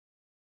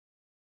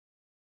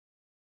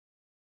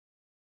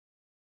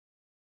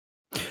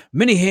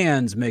Many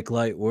hands make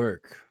light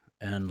work.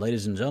 And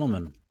ladies and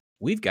gentlemen,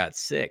 we've got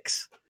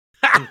 6.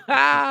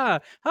 Hi.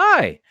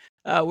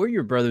 We're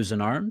your brothers in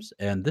arms,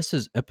 and this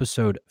is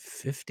episode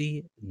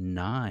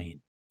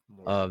 59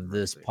 More of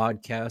this perfect.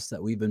 podcast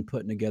that we've been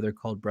putting together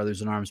called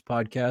Brothers in Arms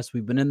Podcast.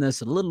 We've been in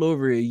this a little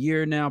over a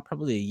year now,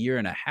 probably a year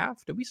and a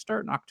half. Did we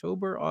start in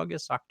October,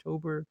 August,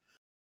 September.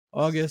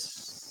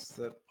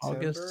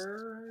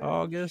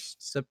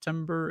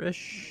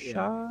 September-ish? Yeah,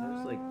 that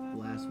was like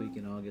last week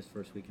in August,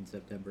 first week in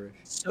September-ish.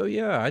 So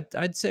yeah,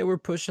 I'd say we're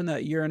pushing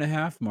that year and a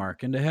half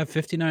mark, and to have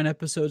 59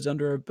 episodes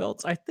under our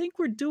belts, I think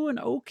we're doing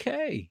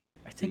okay.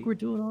 I think See? we're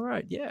doing all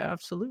right. Yeah,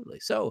 absolutely.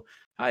 So,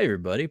 hi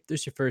everybody. If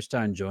this is your first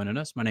time joining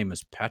us, my name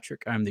is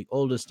Patrick. I'm the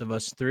oldest of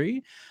us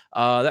 3.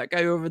 That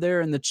guy over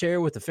there in the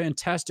chair with the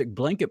fantastic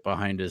blanket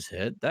behind his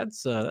head,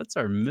 that's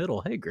our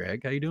middle. Hey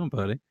Greg, how you doing,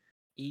 buddy?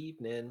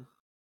 Evening.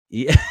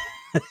 Yeah.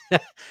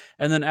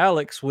 And then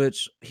Alex,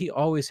 which he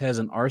always has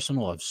an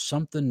arsenal of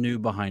something new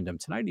behind him.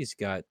 Tonight he's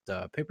got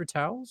paper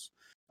towels,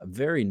 a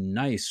very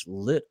nice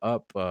lit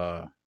up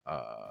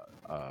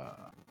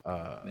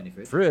Mini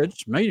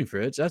main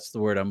fridge. That's the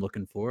word I'm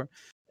looking for.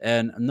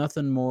 And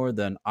nothing more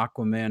than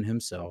Aquaman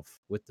himself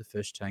with the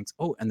fish tanks.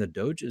 Oh, and the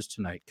Doges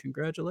tonight.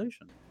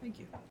 Congratulations. Thank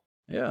you.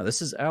 Yeah,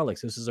 this is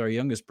Alex. This is our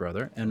youngest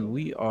brother, and Hello.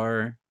 we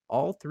are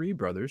all 3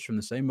 brothers from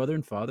the same mother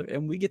and father,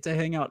 and we get to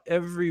hang out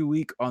every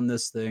week on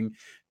this thing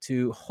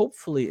to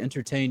hopefully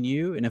entertain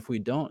you. And if we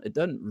don't, it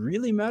doesn't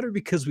really matter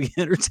because we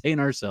entertain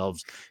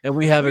ourselves and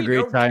we have a We great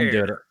don't time doing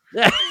care.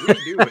 it. We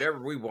do whatever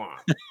we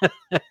want.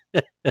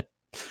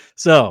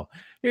 So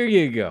here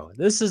you go.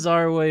 This is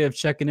our way of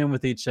checking in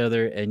with each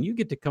other, and you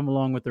get to come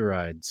along with the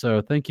ride.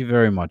 So thank you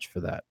very much for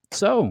that.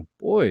 So,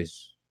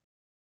 boys,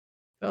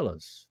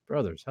 fellas,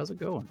 brothers, how's it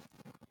going?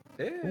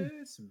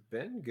 It's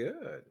been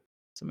good.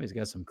 Somebody's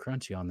got some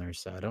crunchy on their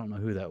side. I don't know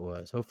who that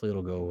was. Hopefully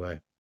it'll go away.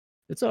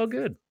 It's all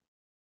good.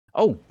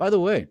 Oh, by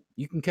the way,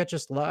 you can catch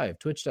us live,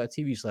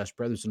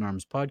 twitch.tv/Brothers in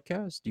Arms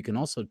Podcast. You can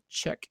also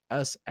check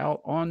us out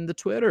on the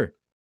Twitter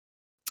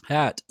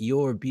at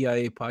your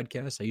BIA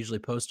podcast. I usually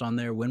post on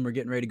there when we're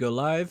getting ready to go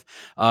live.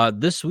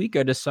 This week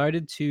I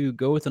decided to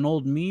go with an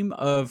old meme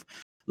of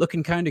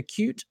looking kind of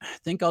cute.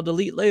 Think I'll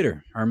delete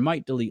later or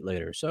might delete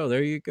later. So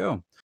there you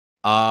go.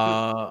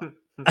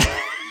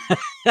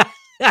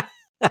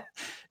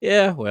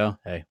 Yeah, well,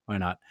 hey, why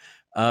not?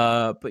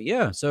 But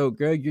yeah, so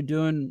Greg, you're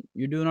doing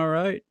all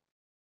right.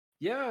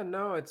 Yeah,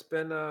 no, it's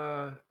been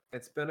a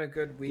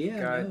good week.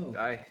 Yeah,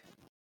 no.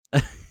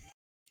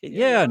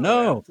 Yeah,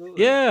 no.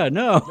 Absolutely. Yeah,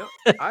 no. No,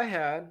 I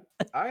had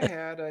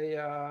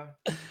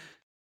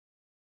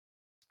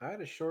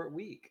a short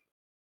week.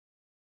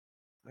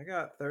 I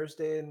got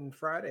Thursday and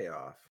Friday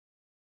off.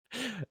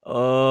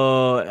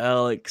 Oh,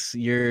 Alex,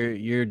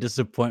 your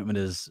disappointment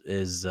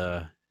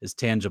is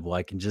tangible.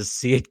 I can just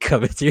see it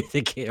coming through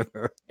the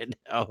camera right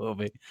now,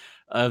 homie.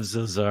 I'm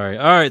so sorry.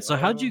 All right, so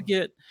how'd you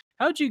get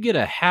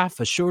a half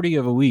a shorty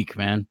of a week,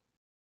 man?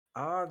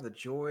 The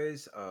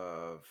joys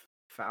of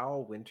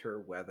foul winter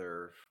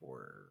weather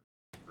for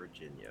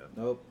Virginia.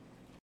 Nope.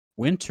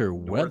 Winter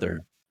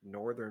weather.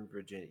 Northern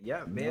Virginia.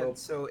 Yeah, man. Nope.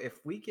 So if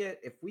we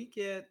get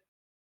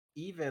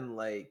even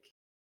like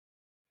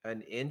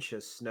an inch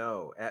of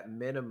snow at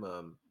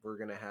minimum, we're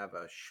gonna have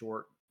a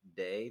short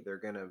day. They're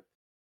gonna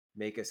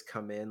make us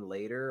come in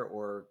later,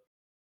 or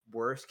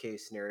worst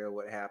case scenario,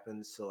 what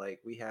happens? So like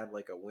we had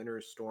like a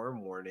winter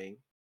storm warning,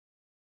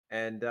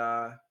 and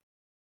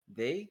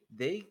they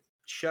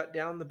shut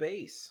down the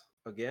base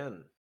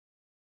again.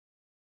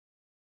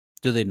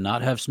 Do they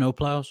not have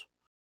snowplows?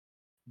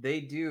 They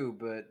do,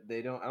 but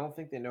they don't. I don't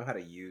think they know how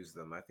to use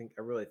them. I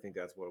really think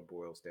that's what it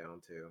boils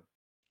down to.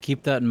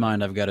 Keep that in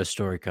mind. I've got a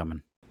story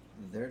coming.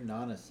 They're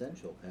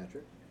non-essential,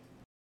 Patrick.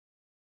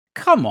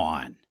 Come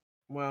on.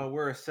 Well,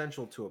 we're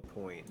essential to a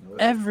point. Nope.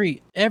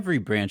 Every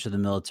branch of the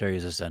military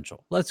is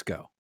essential. Let's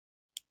go.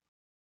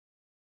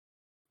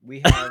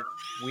 We have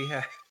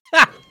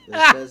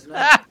This says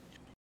not.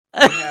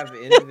 we have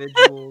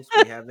individuals.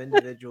 We have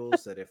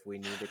individuals that if we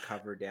need to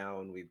cover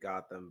down, we've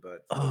got them.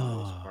 But for the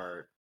most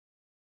part,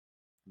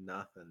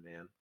 nothing,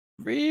 man.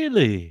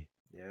 Really?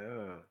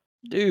 Yeah.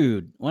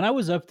 Dude, when I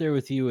was up there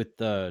with you with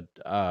the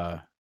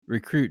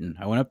recruiting,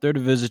 I went up there to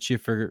visit you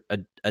for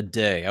a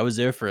day. I was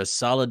there for a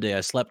solid day.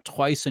 I slept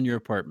twice in your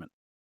apartment.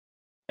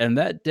 And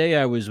that day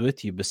I was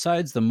with you,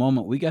 besides the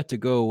moment we got to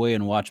go away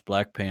and watch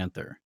Black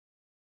Panther.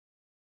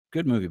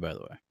 Good movie, by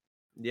the way.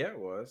 Yeah, it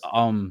was.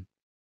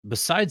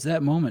 Besides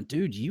that moment,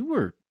 dude, you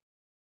were,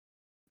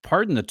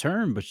 pardon the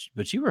term,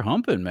 but you were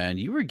humping, man.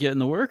 You were getting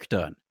the work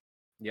done.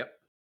 Yep.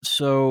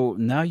 So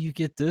now you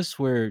get this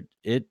where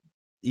it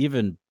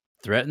even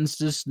threatens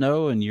to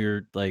snow and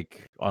you're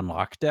like on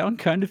lockdown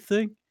kind of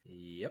thing.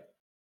 Yep.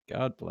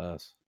 God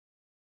bless.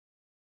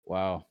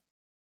 Wow.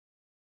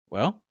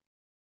 Well,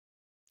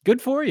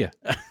 good for you.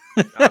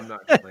 I'm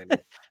not complaining.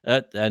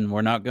 And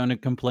we're not going to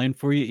complain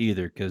for you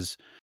either, because,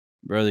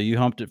 brother, you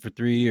humped it for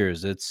 3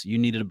 years. You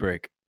needed a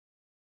break.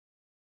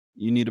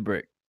 You need a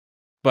break.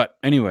 But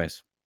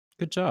anyways,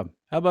 good job.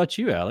 How about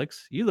you,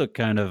 Alex? You look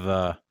kind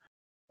of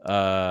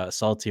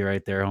salty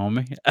right there,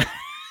 homie.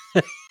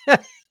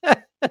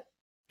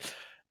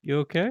 You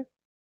okay?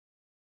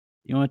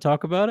 You want to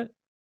talk about it?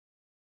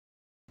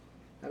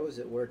 I was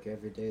at work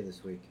every day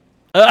this week.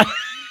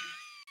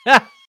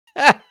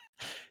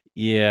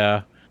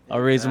 Yeah, I'll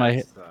raise my.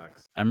 That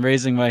sucks. I'm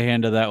raising my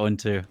hand to that one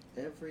too.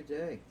 Every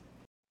day.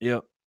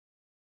 Yep.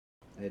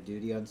 I had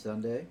duty on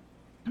Sunday.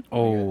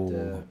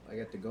 Oh. I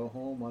got to go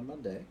home on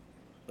Monday,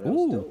 but I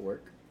was still Ooh. at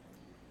work.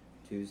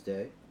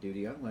 Tuesday,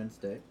 duty on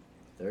Wednesday.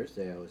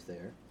 Thursday, I was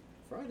there.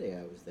 Friday,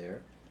 I was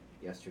there.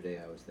 Yesterday,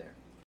 I was there.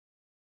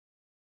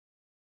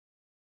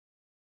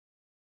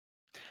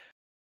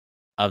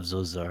 I'm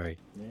so sorry.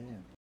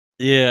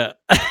 Yeah.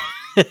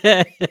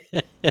 Yeah.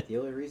 The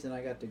only reason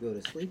I got to go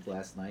to sleep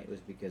last night was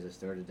because I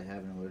started to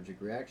have an allergic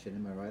reaction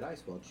and my right eye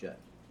swelled shut.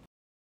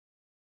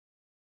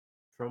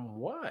 From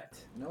what?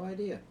 No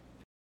idea.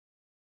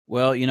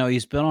 Well,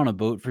 he's been on a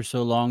boat for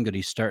so long that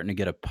he's starting to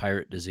get a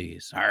pirate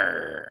disease.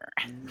 Arr.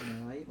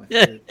 No, I ate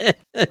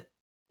my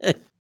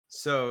food.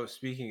 So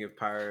speaking of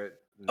pirate,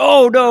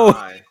 Oh, no.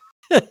 I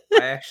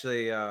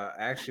actually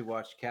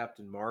watched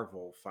Captain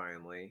Marvel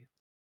finally.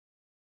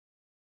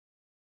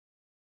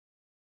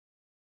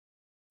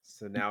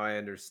 So now I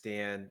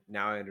understand.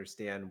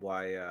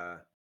 Why.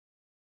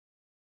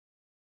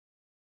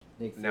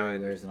 Nick Now Fury I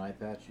wears an eye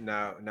patch.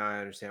 Now I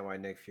understand why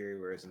Nick Fury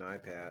wears an eye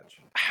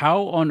patch.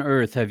 How on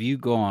earth have you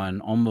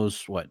gone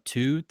almost,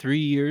 2, 3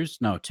 years?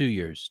 No, 2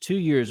 years. 2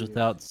 years 2 years.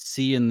 without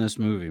seeing this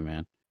movie,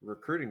 man.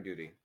 Recruiting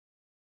duty.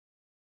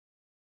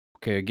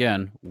 Okay,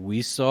 again,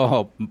 we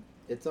saw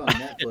It's on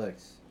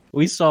Netflix.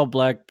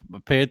 Black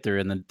Panther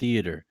in the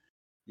theater.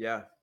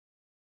 Yeah.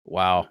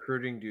 Wow.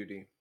 Recruiting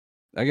duty.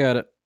 I got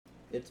it.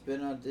 It's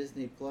been on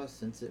Disney Plus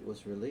since it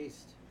was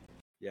released.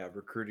 Yeah,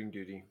 recruiting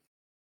duty.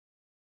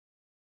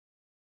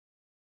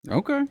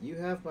 Okay. You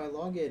have my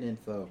login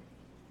info.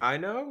 I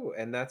know,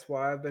 and that's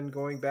why I've been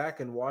going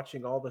back and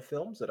watching all the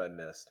films that I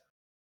missed.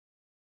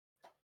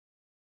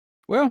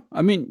 Well,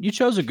 I mean, you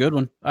chose a good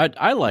one.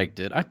 I liked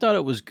it. I thought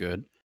it was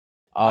good.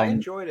 I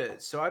enjoyed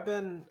it. So I've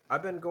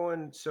been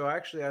going. So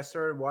actually, I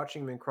started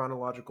watching them in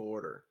chronological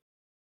order.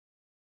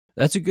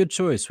 That's a good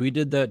choice. We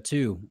did that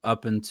too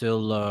up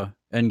until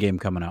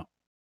Endgame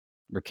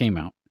came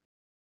out.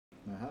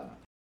 Aha.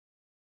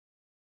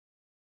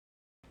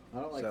 I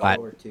don't like So-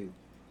 Thor 2.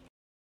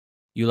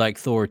 You like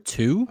Thor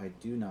 2? I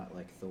do not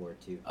like Thor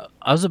 2.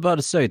 I was about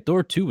to say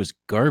Thor 2 was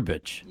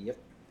garbage. Yep.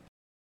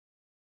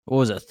 What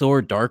was it?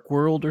 Thor Dark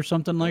World or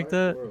something like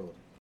Dark that? World.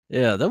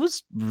 Yeah, that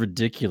was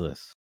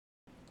ridiculous.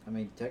 I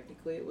mean,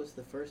 technically it was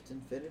the first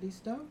Infinity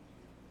Stone?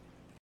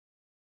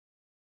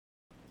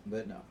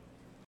 But no.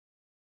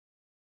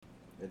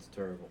 It's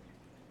terrible.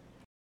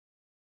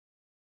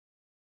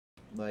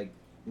 Like,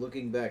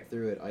 looking back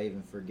through it, I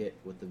even forget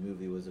what the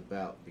movie was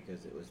about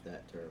because it was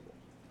that terrible.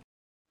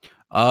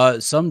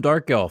 Some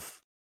dark elf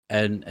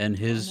and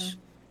his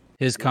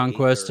The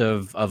conquest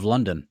Aether. of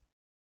London.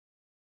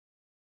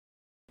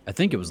 I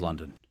think it was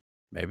London.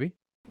 Maybe.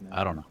 No.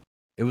 I don't know.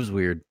 It was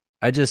weird.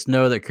 I just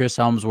know that Chris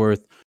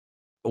Helmsworth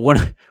one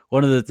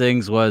of the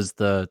things was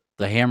the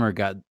hammer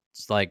got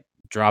like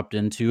dropped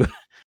into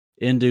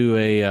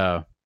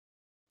a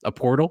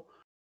portal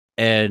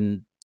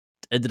and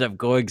ended up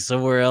going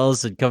somewhere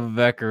else and coming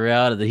back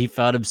around, and then he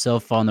found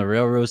himself on the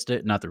railroad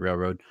not the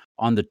railroad,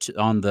 on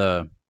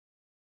the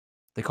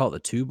they call it the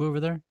tube over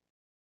there.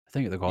 I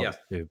think they call it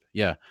the tube.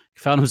 Yeah, he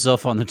found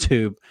himself on the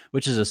tube,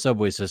 which is a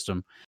subway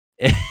system.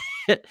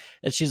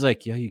 And she's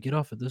like, "Yeah, you get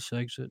off at this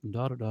exit and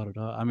da da da da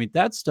da." I mean,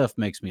 that stuff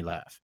makes me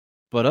laugh.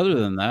 But other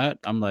than that,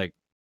 I'm like,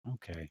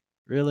 okay,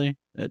 really?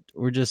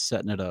 We're just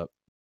setting it up.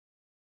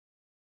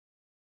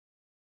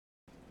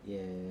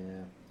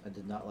 Yeah, I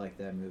did not like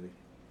that movie.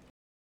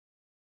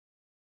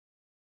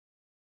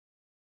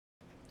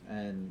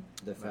 And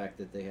the fact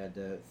that they had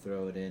to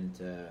throw it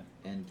into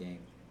Endgame.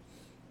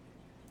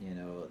 You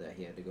know, that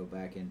he had to go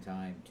back in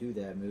time to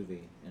that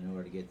movie in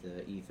order to get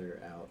the ether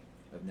out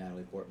of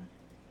Natalie Portman.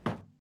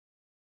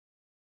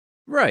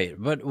 Right,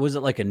 but was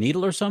it like a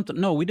needle or something?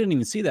 No, we didn't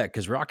even see that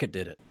because Rocket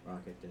did it.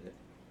 Rocket did it.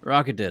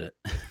 Rocket did it.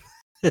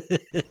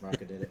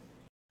 Rocket did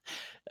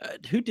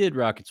it. Who did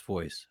Rocket's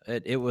voice?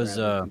 It was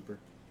Bradley Cooper.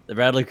 the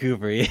Bradley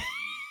Cooper.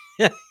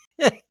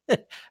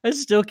 I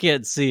still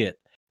can't see it.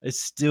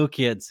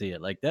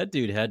 Like that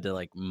dude had to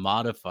like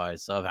modify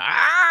stuff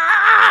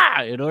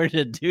in order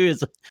to do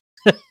his.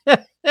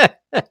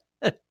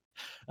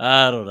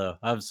 I don't know.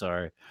 I'm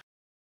sorry.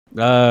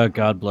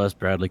 God bless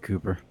Bradley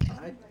Cooper.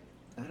 I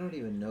don't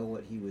even know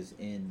what he was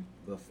in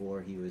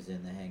before he was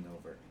in The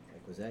Hangover.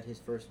 Like, was that his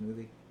first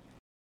movie?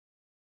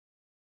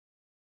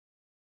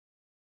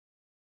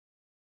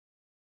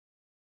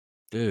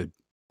 Dude.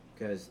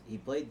 Because he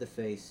played the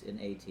face in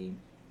A-Team,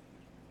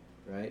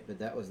 right? But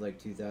that was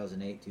like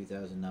 2008,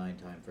 2009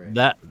 time frame.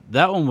 That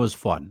one was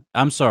fun.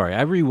 I'm sorry.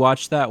 I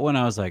rewatched that one.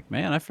 I was like,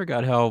 man, I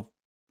forgot how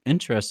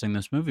interesting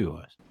this movie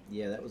was.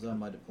 Yeah, that was on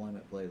my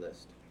deployment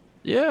playlist.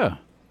 Yeah,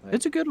 Like,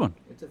 it's a good one.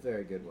 It's a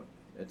very good one.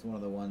 It's one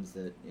of the ones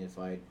that if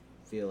I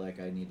feel like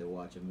I need to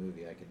watch a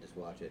movie, I can just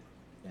watch it,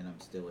 and I'm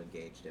still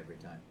engaged every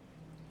time.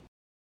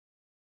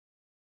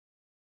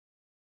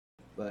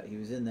 But he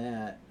was in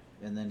that,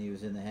 and then he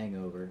was in The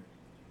Hangover,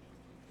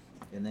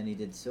 and then he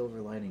did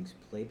Silver Linings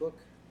Playbook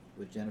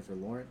with Jennifer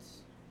Lawrence.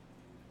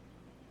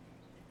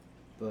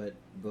 But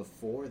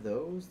before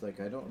those, like,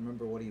 I don't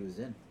remember what he was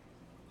in.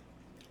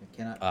 I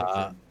cannot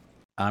picture him.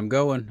 I'm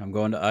going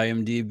to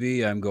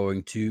IMDb. I'm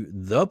going to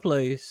The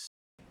Place.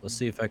 Let's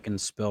see if I can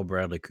spell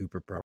Bradley Cooper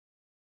properly.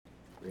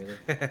 Really?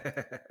 How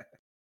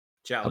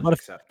Challenge about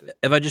accepted.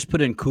 if I just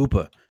put in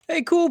Koopa?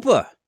 Hey,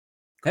 Koopa.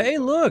 Hey,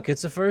 Koopa. look,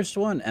 it's the first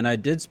one, and I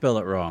did spell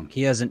it wrong.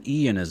 He has an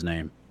E in his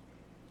name.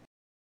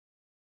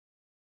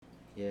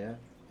 Yeah,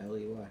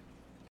 Ley.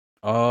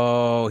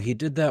 Oh, he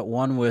did that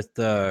one with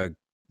the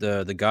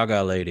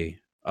Gaga lady.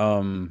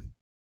 A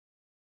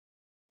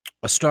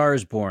Star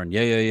Is Born.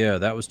 Yeah.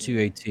 That was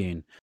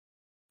 218.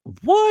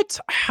 What?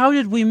 How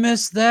did we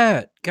miss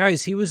that?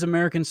 Guys, he was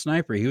American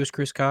Sniper. He was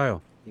Chris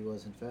Kyle. He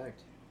was, in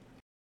fact.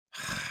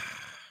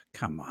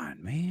 Come on,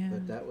 But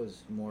man. that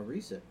was more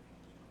recent.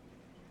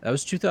 That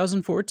was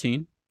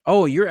 2014.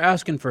 Oh, you're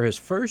asking for his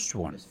first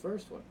one. His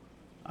first one.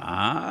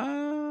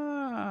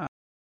 Ah.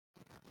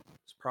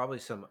 It's probably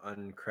some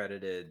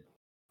uncredited.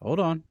 Hold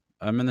on.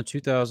 I'm in the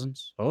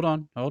 2000s. Hold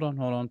on.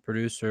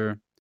 Producer.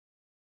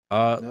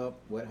 Nope.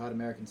 Wet Hot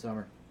American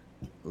Summer.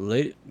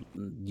 Late.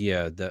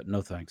 Yeah, that.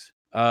 No thanks.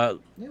 It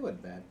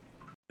wasn't bad.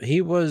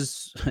 He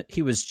was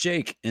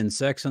Jake in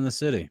Sex and the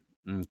City.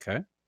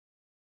 Okay.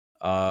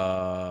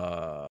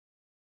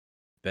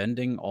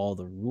 Bending All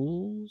the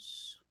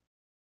Rules.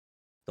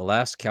 The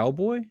Last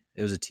Cowboy.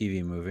 It was a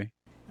TV movie.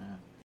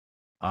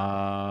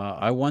 Ah.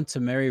 I Want to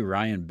Marry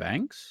Ryan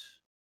Banks.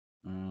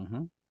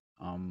 A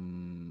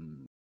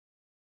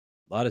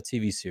lot of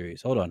TV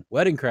series. Hold on.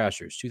 Wedding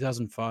Crashers,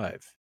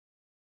 2005.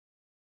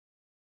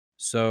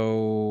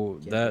 So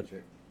Can't picture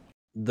it.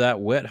 that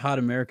Wet Hot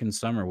American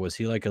Summer, was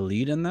he like a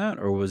lead in that,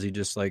 or was he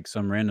just like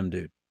some random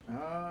dude?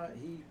 Well,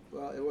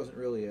 it wasn't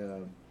really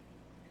a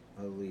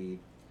lead.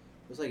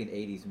 It was like an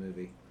 '80s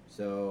movie.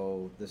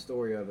 So the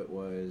story of it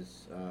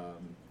was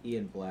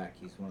Ian Black.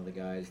 He's one of the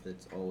guys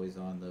that's always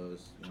on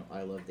those.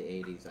 I love the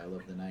 '80s. I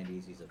love the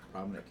 '90s. He's a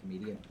prominent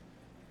comedian.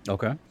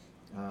 Okay.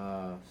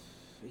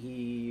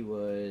 He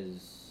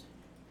was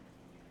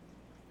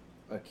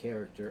a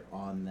character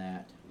on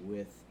that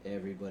with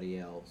everybody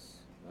else.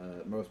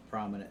 Most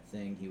prominent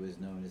thing, he was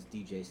known as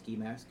DJ Ski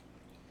Mask.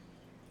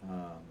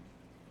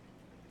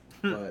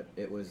 But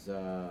it was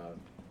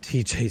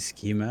DJ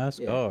Ski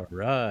Mask. Yeah. All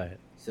right.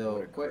 so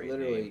What a quite great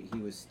literally name. he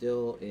was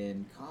still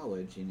in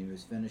college and he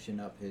was finishing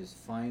up his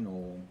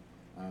final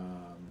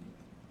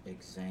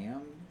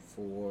exam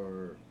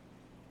for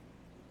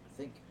I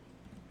think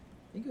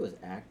it was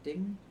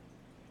acting.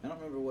 I don't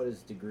remember what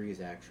his degree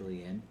is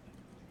actually in,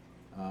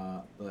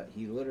 but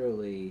he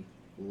literally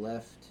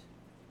left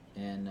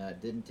and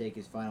didn't take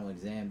his final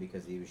exam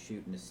because he was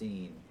shooting a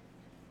scene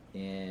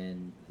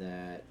in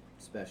that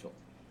special.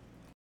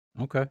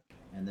 Okay.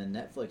 And then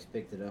Netflix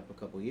picked it up a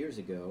couple years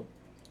ago,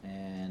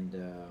 and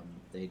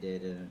they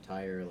did an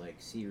entire like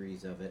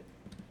series of it.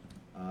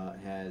 It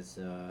has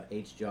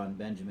H. John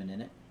Benjamin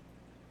in it.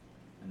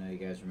 I know you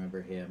guys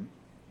remember him.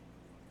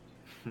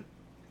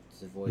 It's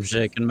the voice. I'm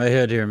shaking my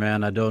head here,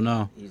 man. I don't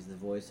know. He's the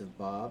voice of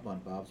Bob on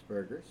Bob's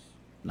Burgers.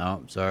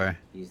 No, sorry.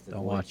 He's the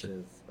Don't voice watch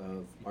it.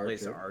 of He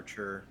plays Archer.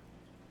 Archer.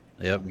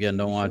 Yep. on the Again, TV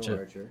don't watch show it.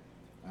 Archer.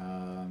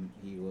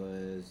 He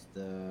was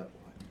the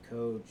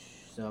coach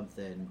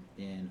something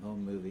in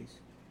home movies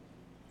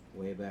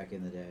way back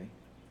in the day.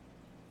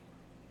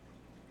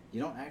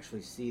 You don't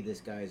actually see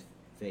this guy's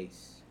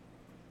face.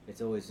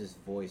 It's always his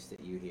voice that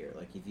you hear.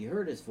 Like if you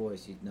heard his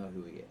voice, you'd know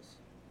who he is.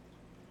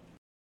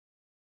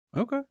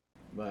 Okay.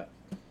 But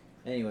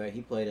anyway,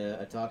 he played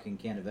a talking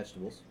can of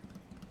vegetables.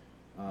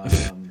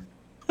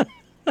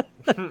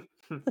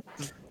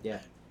 Yeah,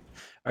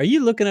 Are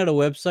you looking at a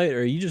website, or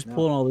are you just No.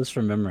 pulling all this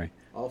from memory?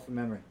 all from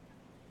memory.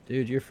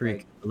 Dude, you're a freak.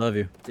 Like, I love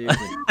you.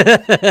 Seriously.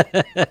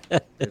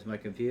 There's my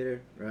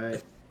computer,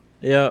 right?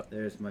 Yeah,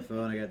 There's my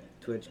phone. I got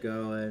Twitch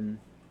going.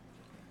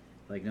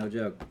 Like, no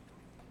joke.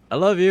 I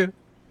love you.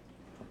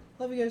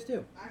 Love you guys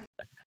too.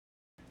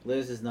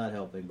 Liz is not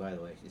helping, by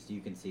the way.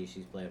 You can see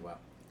she's playing well.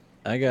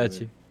 I got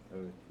you.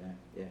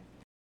 Yeah.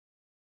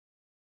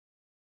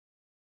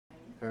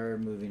 Her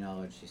movie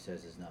knowledge, she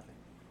says, is nothing.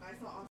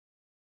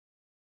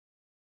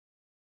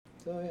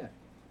 So yeah.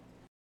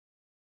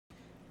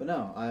 But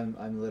no,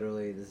 I'm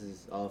literally, this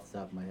is all off the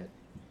top of my head.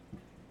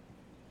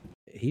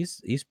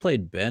 He's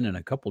played Ben in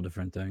a couple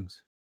different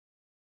things.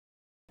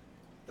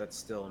 That's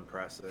still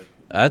impressive.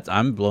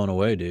 I'm blown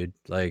away, dude.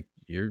 Like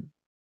you're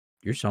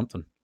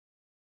something.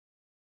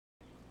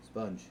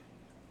 Sponge.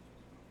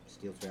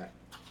 Steel Trap.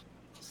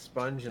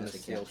 Sponge and the That's a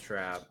Steel catch.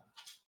 Trap.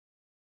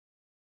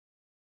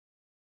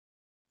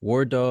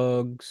 War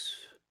Dogs,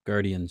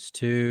 Guardians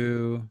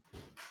 2,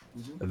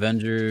 Mhm.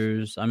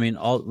 Avengers. I mean,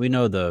 all we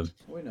know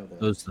We know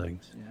those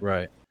things, Yeah.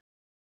 right?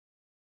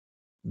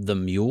 The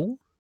Mule.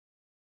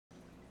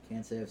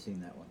 Can't say I've seen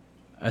that one.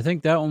 I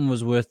think that one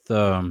was with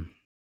Clint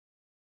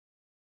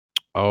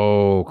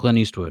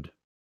Eastwood.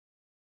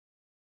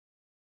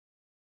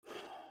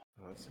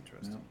 Oh, that's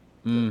interesting.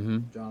 No.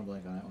 Mm-hmm. John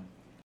blank on that one.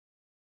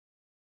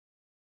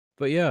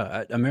 But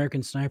yeah,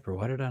 American Sniper.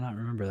 Why did I not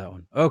remember that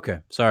one? Okay,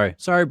 sorry,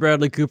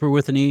 Bradley Cooper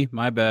with an E.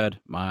 My bad.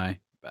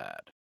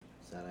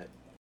 Is that it?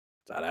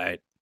 It's all right.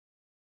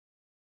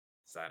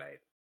 Side-eye.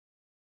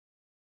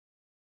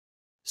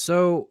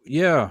 So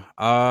yeah,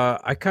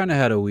 I kind of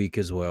had a week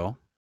as well.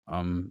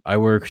 I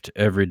worked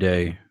every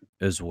day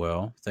as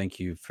well.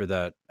 Thank you for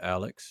that,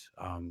 Alex.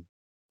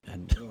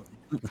 And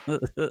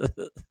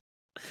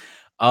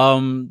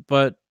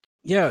but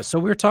yeah, so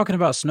we were talking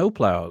about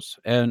snowplows,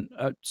 and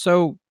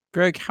so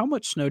Greg, how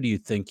much snow do you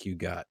think you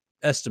got?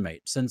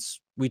 Estimate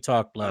since we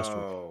talked last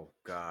week. Oh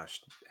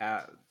gosh.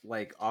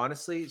 Like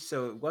honestly,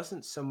 so it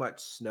wasn't so much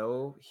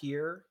snow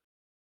here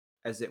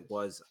as it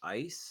was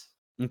ice.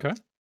 Okay.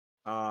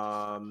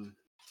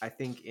 I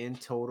think in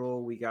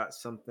total we got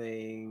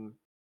something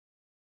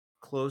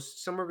close,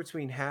 somewhere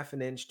between half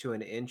an inch to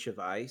an inch of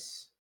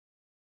ice.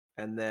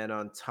 And then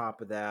on top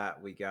of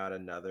that, we got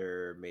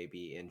another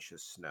maybe inch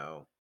of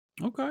snow.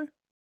 Okay.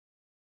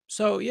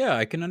 So yeah,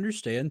 I can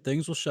understand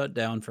things will shut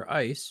down for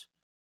ice,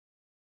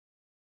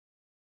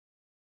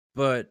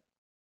 but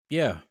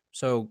yeah.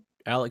 So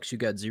Alex, you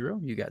got zero.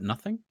 You got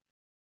nothing.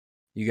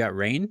 You got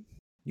rain.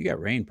 You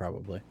got rain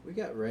probably. We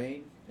got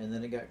rain, and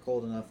then it got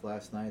cold enough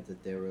last night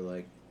that there were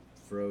like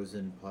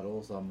frozen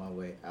puddles on my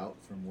way out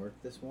from work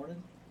this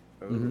morning.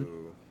 Mhm.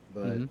 Ooh.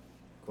 But Mhm.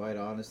 quite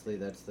honestly,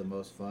 that's the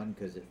most fun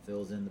because it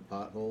fills in the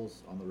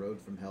potholes on the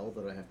road from hell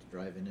that I have to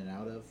drive in and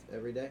out of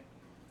every day.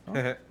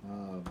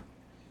 Um,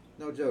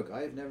 no joke,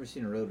 I have never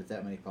seen a road with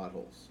that many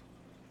potholes.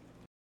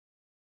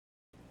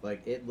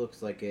 Like, it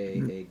looks like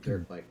a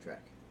dirt bike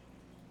track.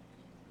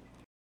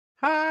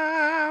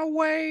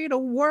 Highway to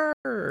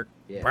work.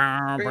 Yeah.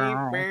 Bow,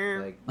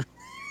 bow.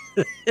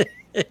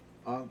 Like,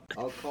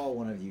 I'll call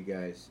one of you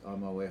guys on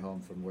my way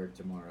home from work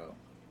tomorrow.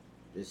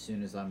 As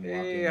soon as I'm walking.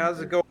 Hey, how's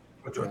it or going?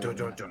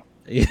 driving out.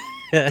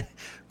 Yeah.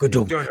 Good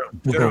dog.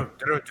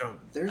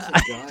 There's a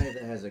guy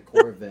that has a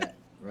Corvette,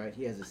 right?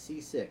 He has a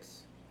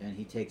C6, and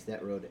he takes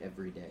that road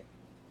every day.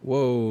 I don't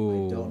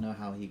Whoa. know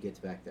how he gets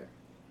back there.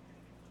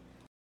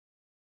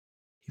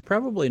 He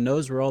probably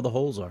knows where all the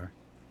holes are.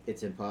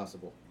 It's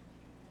impossible.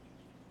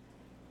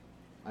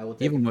 I will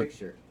take Even a with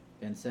picture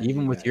and send you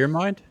even with guys. your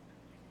mind?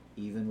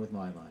 Even with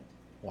my mind.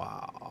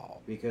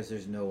 Wow. Because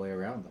there's no way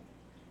around them.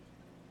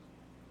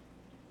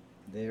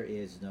 There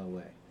is no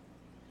way.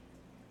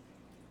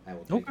 I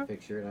will take a Okay.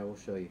 picture and I will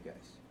show you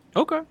guys.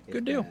 Okay. It's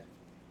Good deal. bad.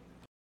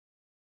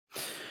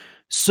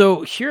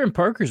 So here in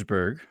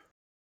Parkersburg,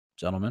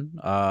 gentlemen,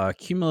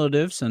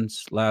 cumulative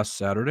since last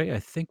Saturday, I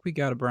think we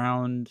got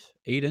around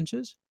 8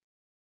 inches.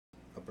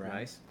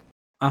 Nice.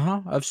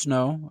 Of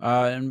snow.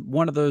 And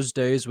one of those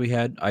days we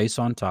had ice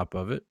on top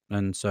of it,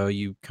 and so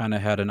you kind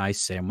of had an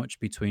ice sandwich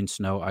between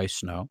snow, ice,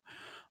 snow.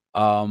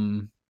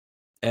 Um,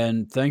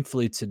 and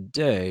thankfully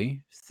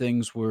today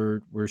things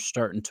were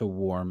starting to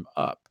warm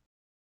up.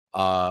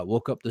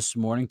 Woke up this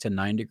morning to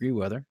 9-degree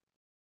weather,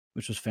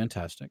 which was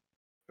fantastic.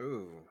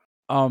 Ooh.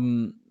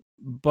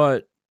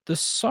 But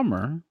this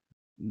summer,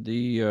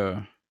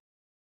 the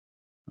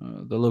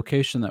the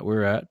location that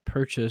we're at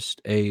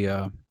purchased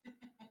a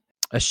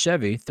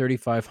Chevy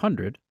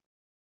 3500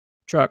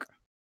 truck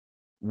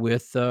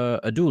with a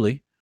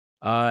dually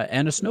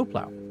and a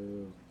snowplow.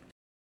 Ooh.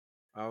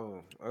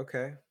 Oh,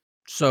 okay.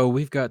 So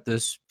we've got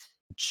this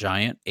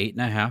giant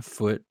 8.5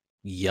 foot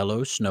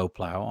yellow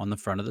snowplow on the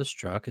front of this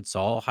truck. It's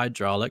all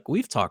hydraulic.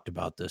 We've talked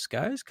about this,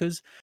 guys,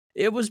 because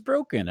it was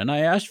broken and I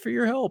asked for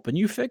your help and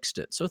you fixed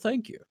it. So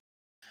thank you.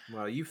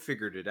 Well, you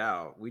figured it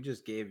out. We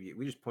just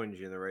pointed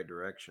you in the right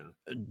direction.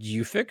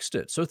 You fixed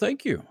it. So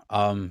thank you.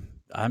 I'm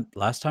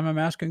last time I'm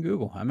asking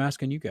Google. I'm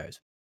asking you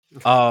guys.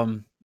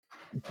 Um,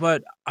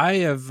 but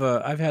I've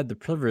had the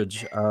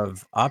privilege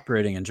of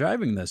operating and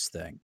driving this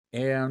thing.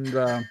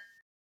 And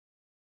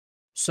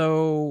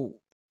so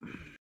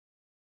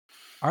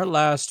our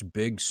last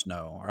big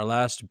snow, our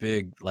last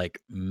big like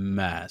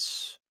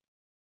mess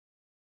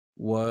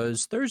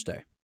was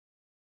Thursday.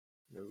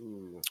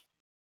 Ooh.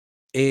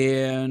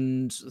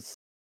 And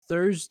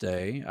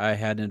Thursday I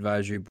had an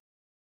advisory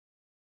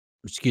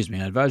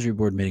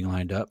board meeting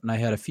lined up and I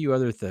had a few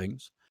other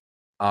things.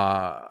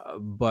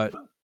 But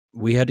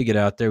we had to get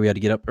out there. We had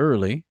to get up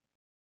early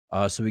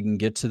so we can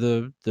get to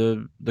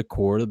the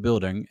core of the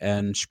building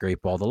and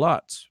scrape all the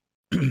lots.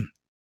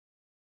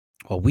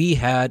 Well, we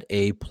had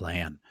a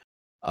plan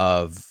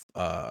of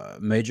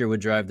Major would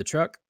drive the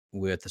truck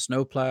with the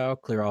snowplow,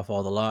 clear off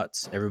all the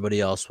lots.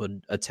 Everybody else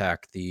would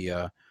attack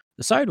the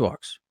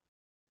sidewalks.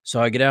 So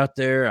I get out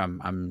there.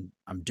 I'm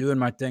doing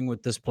my thing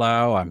with this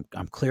plow. I'm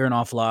clearing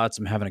off lots.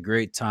 I'm having a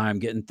great time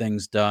getting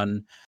things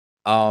done.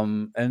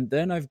 And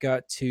then I've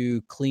got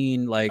to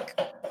clean like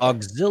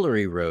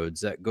auxiliary roads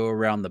that go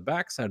around the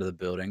backside of the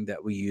building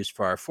that we use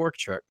for our fork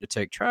truck to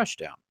take trash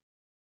down.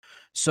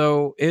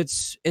 So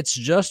it's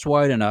just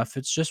wide enough.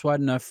 It's just wide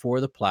enough for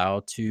the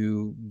plow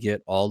to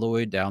get all the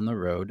way down the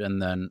road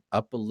and then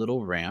up a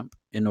little ramp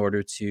in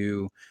order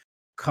to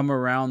come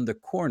around the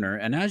corner.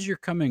 And as you're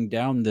coming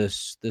down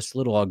this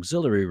little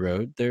auxiliary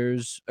road,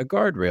 there's a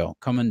guardrail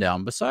coming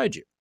down beside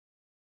you.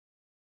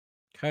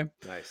 Okay.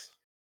 Nice.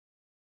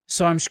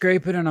 So I'm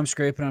scraping and I'm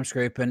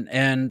scraping,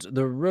 and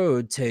the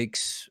road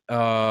takes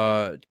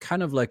kind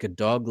of like a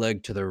dog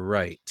leg to the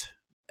right.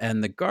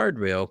 And the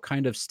guardrail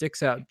kind of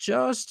sticks out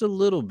just a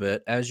little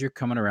bit as you're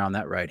coming around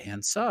that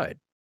right-hand side.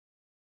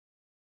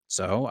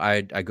 So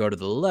I go to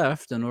the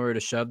left in order to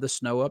shove the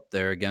snow up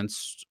there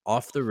against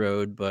off the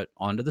road, but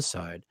onto the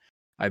side.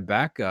 I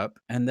back up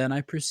and then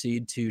I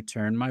proceed to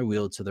turn my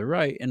wheel to the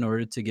right in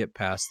order to get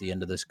past the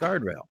end of this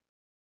guardrail.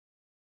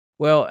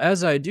 Well,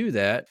 as I do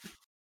that,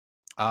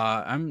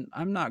 I'm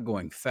not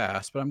going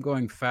fast, but I'm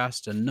going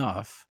fast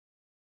enough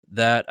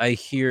that I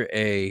hear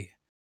a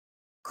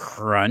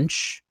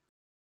crunch,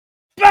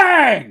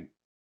 bang.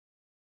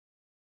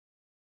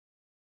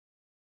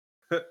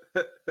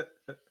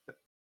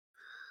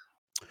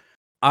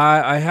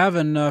 I have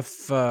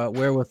enough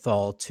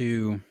wherewithal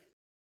to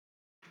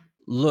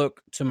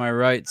look to my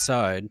right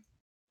side,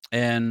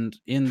 and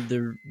in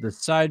the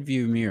side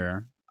view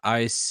mirror,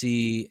 I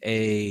see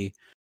a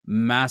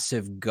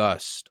massive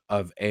gust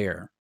of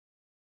air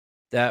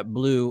that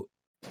blew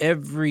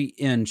every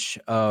inch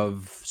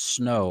of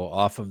snow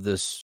off of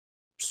this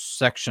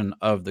section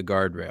of the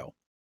guardrail.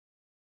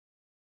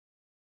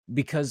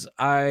 Because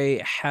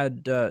I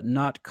had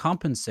not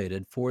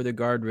compensated for the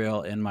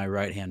guardrail in my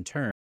right hand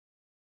turn,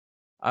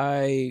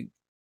 I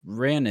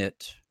ran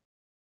it,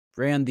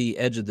 ran the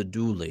edge of the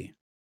dually,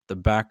 the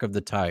back of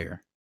the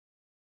tire,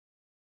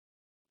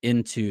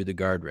 into the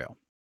guardrail.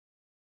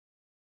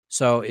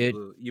 So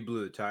you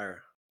blew a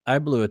tire. I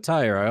blew a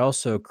tire. I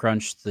also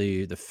crunched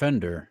the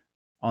fender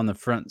on the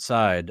front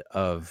side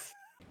of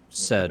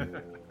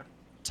said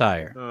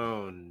tire.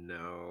 Oh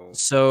no.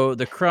 So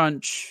the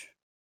crunch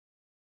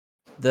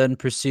then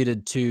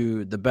proceeded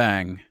to the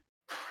bang.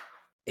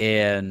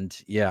 And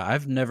yeah,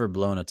 I've never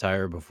blown a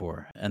tire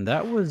before. And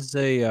that was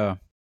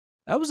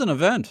an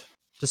event,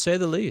 to say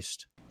the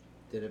least.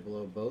 Did it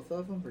blow both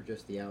of them or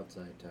just the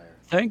outside tire?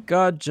 Thank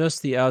God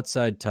just the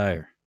outside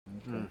tire.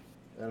 Okay.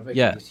 That'll make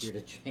Yes. it easier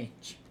to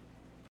change.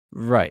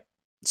 Right.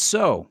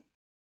 So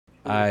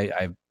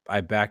I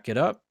back it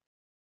up.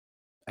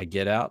 I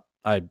get out.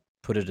 I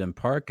put it in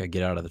park. I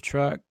get out of the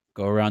truck,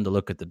 go around to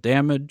look at the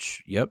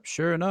damage. Yep,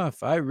 sure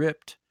enough, I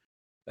ripped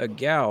a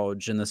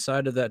gouge in the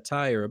side of that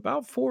tire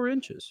about 4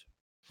 inches.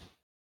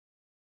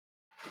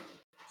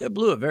 It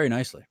blew it very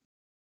nicely.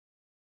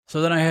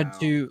 So then I had Wow.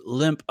 to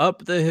limp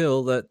up the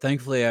hill that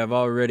thankfully I've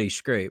already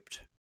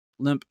scraped.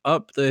 Limp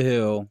up the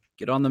hill,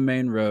 get on the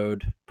main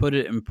road, put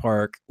it in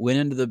park, went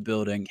into the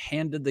building,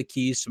 handed the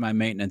keys to my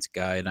maintenance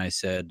guy, and I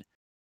said,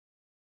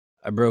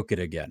 I broke it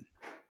again.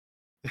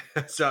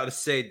 So to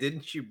say,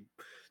 didn't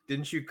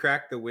you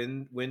crack the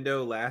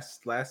window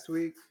last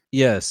week?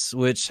 Yes,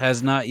 which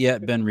has not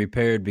yet been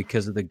repaired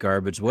because of the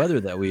garbage weather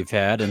that we've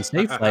had, and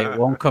Safelite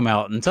won't come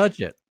out and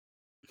touch it.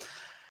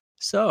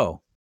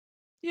 So,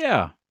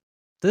 yeah,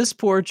 this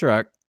poor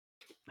truck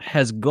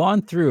has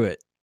gone through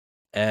it,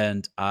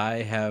 and I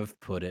have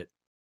put it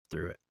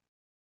through it.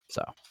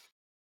 So,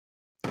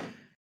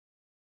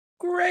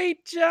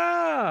 great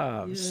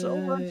job! So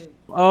much. Yay.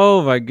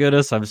 Oh my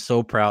goodness, I'm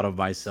so proud of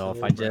myself.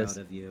 So I just,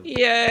 proud of you.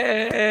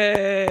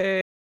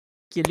 yay!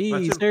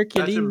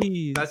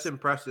 Hercules. That's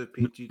impressive,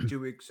 Peachy. 2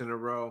 weeks in a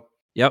row.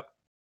 Yep.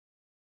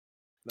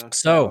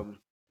 That's, So,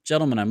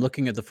 gentlemen, I'm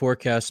looking at the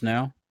forecast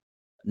now.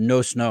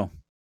 No snow.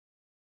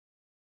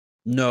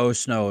 No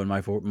snow in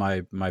my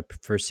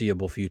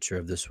foreseeable future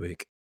of this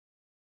week.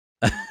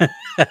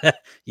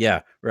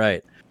 Yeah,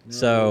 right. No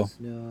So,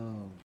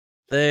 snow.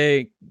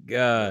 thank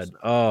God. snow.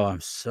 Oh,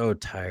 I'm so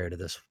tired of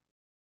this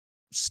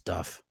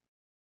stuff.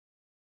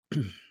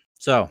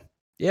 So,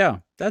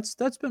 yeah, that's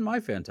been my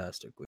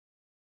fantastic week.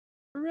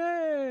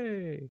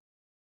 Hooray!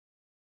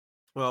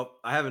 Well,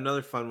 I have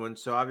another fun one.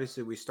 So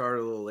obviously we started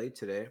a little late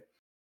today.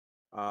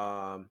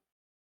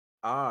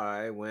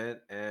 I went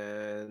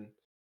and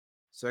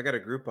so I got a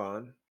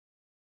Groupon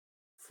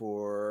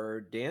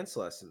for dance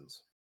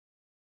lessons.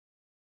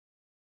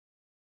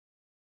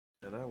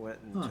 And I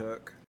went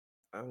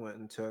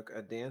and took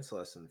a dance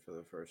lesson for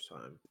the first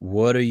time.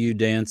 What are you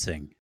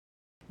dancing?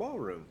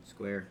 Ballroom.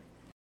 Square.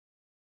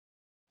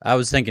 I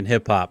was thinking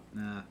hip hop.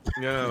 Nah.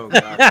 No,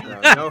 God,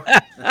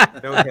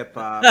 no hip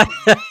hop.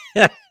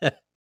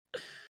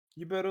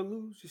 You better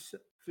lose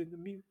yourself in the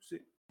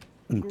music.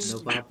 No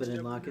popping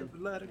and locking.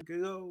 Let it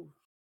go.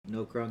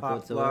 No crunk Pop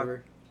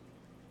whatsoever.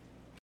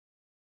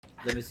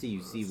 Let me see you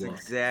That's C-walk.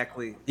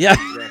 exactly. Yeah.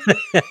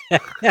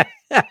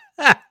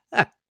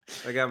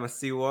 I got my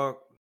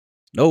C-walk.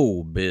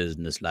 No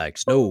business like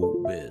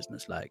snow.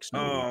 Business like snow.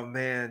 Oh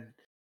man,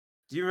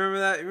 do you remember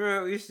that?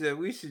 Remember we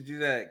used to do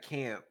that at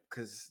camp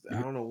because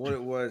I don't know what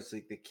it was.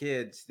 Like the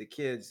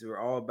kids were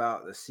all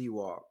about the sea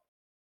walk.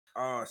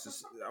 Oh, so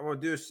I'm gonna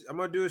do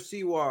a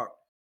sea walk.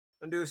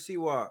 I'm gonna do a sea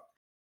walk,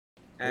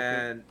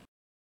 and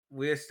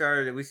we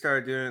started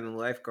doing it in the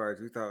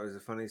lifeguards. We thought it was the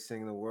funniest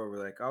thing in the world.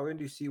 We're like, oh, we're gonna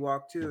do sea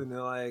walk too, and they're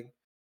like,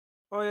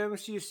 oh yeah, I'm gonna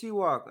see your sea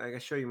walk. I can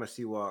show you my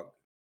sea walk.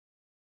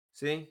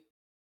 See?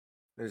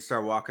 I just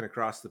start walking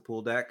across the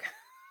pool deck.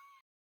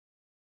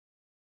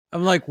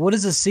 I'm like, what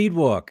is a seed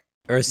walk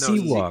or a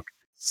sea walk?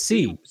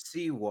 Sea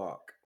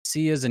walk.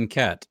 C as in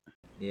cat.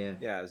 Yeah.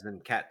 Yeah, as in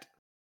cat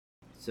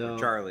So or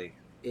Charlie.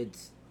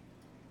 it's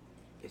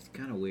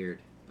kind of weird.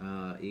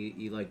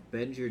 You like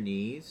bend your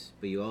knees,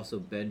 but you also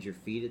bend your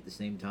feet at the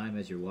same time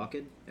as you're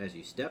walking, as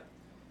you step.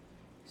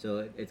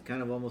 So it's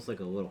kind of almost like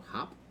a little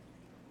hop.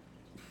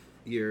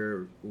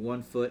 Your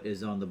one foot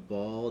is on the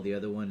ball, the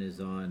other one is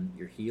on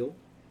your heel.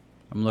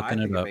 I'm I looking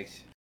think it it up.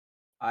 makes.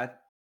 I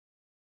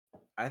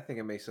I think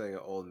it makes like an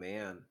old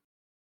man.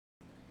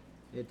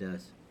 It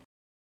does.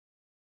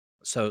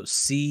 So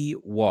sea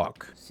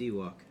walk. Sea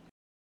walk.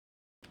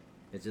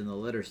 It's in the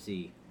letter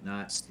C,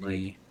 not like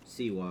Sea.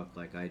 sea walk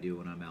like I do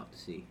when I'm out to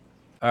sea.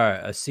 All right,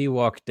 a sea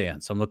walk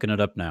dance. I'm looking it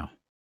up now.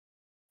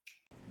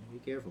 Be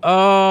careful.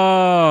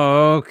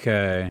 Oh,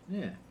 okay.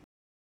 Yeah.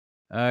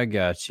 I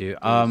got you.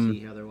 Do you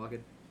see how they're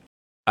walking?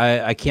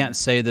 I can't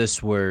say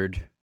this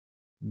word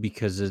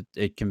because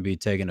it can be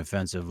taken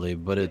offensively,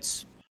 but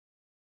it's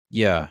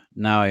yeah,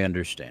 now I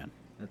understand.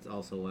 That's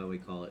also why we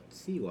call it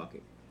sea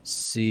walking.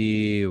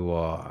 Sea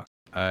walk.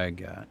 I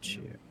got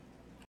you.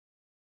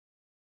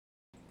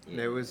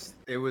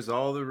 It was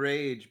all the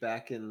rage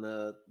back in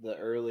the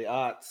early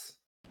aughts.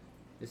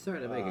 It's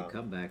starting to make a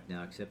comeback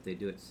now, except they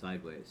do it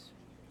sideways.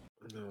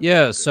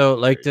 Yeah, so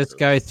like this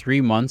guy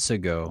 3 months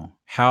ago,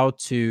 how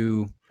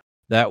to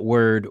that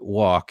word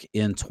walk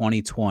in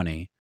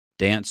 2020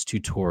 dance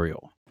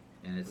tutorial.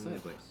 And it's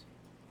sideways.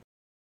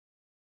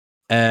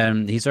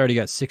 And he's already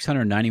got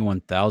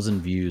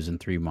 691,000 views in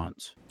 3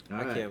 months.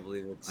 I can't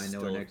believe it's I know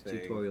still our a next thing.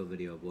 tutorial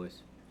video,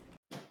 boys.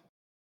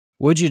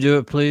 Would you do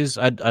it, please?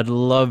 I'd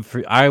love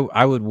for I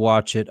would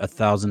watch it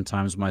 1,000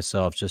 times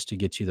myself just to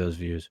get you those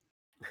views.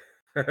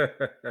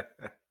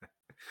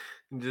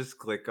 Just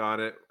click on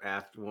it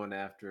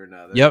after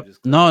another. Yep.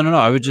 Just No. over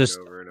I would and just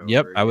over and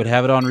yep. over I would again.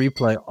 have it on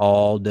replay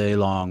all day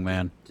long,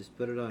 man. Just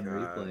put it on Gosh,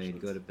 replay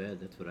and go that's- to bed.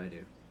 That's what I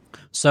do.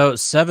 So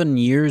 7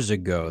 years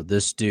ago,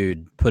 this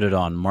dude put it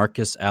on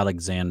Marcus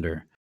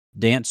Alexander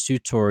dance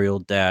tutorial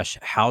dash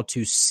how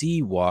to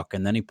sea walk,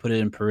 and then he put it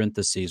in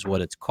parentheses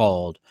what it's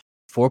called.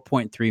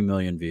 4.3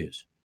 million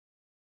views.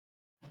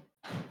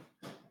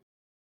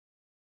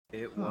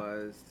 It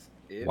Huh.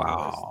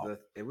 Wow.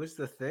 it was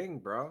the thing,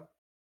 bro.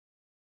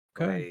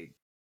 Okay. Like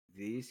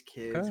these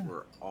kids Okay.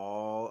 were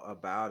all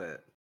about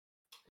it.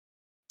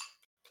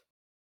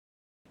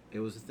 It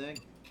was a thing.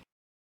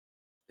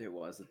 It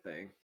was a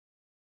thing.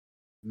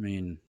 I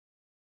mean,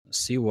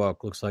 sea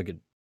walk looks like it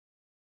It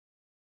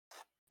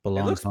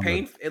belongs looks on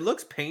painful. It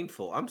looks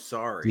painful. I'm the D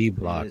sorry. It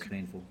block. is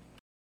painful,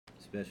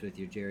 especially with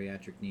your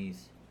geriatric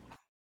knees.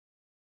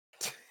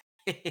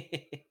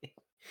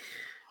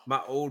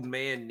 My old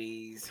man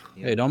knees.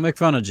 Hey, don't make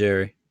fun of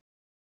Jerry.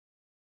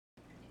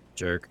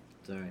 Jerk.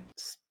 It's all right.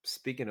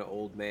 Speaking of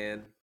old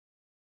man,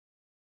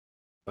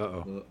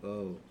 Uh-oh.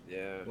 Whoa,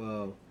 yeah.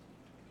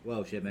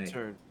 whoa, shit, I mate.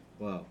 turned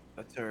Whoa.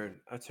 I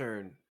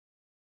turned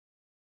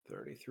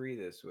 33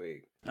 this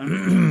week.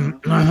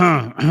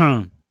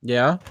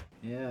 Yeah.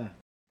 Yeah.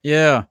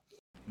 Yeah.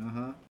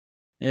 Uh-huh.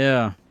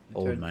 Yeah. I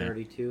Old turned man.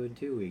 32 in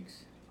 2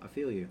 weeks. I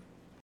feel you.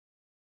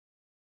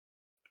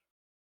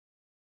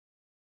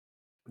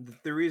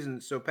 The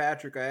reason, so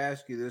Patrick, I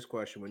ask you this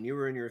question: when you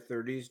were in your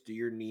 30s, do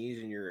your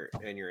knees and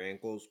your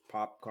ankles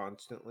pop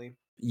constantly?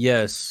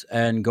 Yes,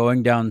 and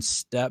going down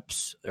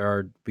steps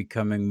are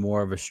becoming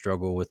more of a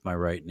struggle with my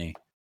right knee.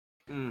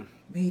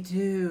 Me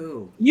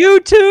too.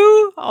 You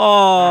too? That's not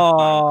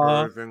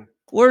Aw. encouraging.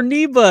 We're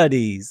knee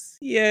buddies.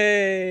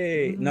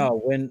 Yay. Mhm.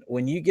 No,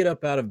 when you get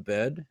up out of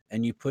bed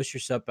and you push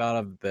yourself out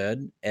of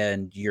bed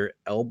and your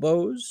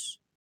elbows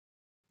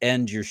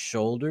and your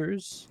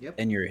shoulders Yep.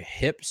 and your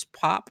hips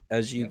pop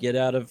as you Yep. get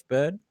out of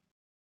bed.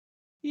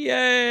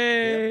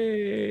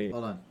 Yay.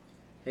 Hold on.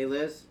 Hey,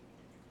 Liz.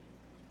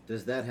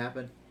 Does that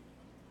happen?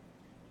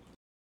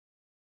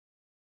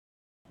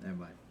 Never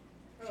mind.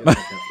 She'll catch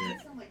up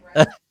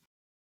to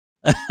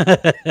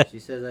it. She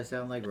says I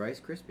sound like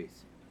Rice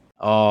Krispies.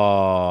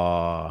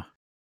 Aw.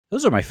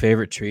 Those are my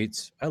favorite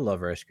treats. I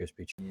love Rice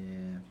Krispie treats.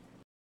 Yeah.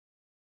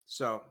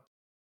 So,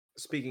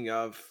 speaking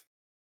of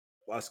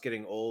us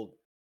getting old,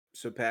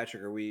 so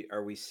Patrick, are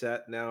we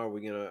set now? Are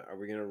we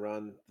gonna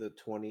run the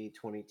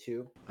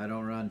 2022? I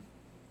don't run.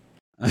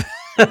 I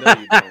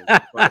know you don't.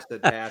 That's why I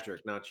said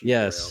Patrick, not you.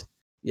 Yes.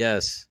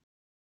 Yes.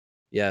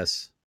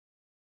 Yes.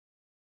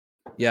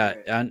 Yeah,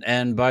 Alright.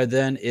 and by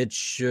then it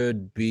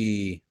should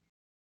be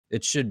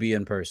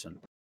in person.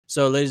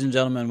 So, ladies and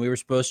gentlemen, we were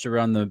supposed to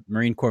run the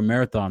Marine Corps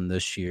Marathon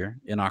this year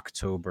in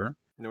October.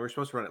 No, we're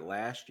supposed to run it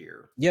last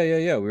year.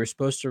 Yeah. We were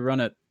supposed to run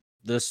it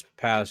this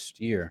past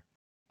year,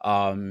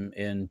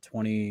 in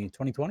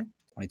 2020.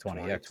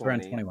 Yeah, 'cause we're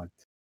in 2020. 21.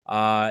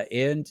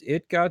 And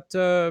it got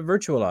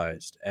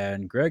virtualized.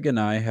 And Greg and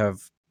I have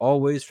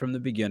always, from the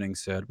beginning,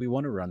 said we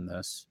want to run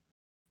this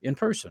in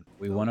person.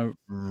 We want to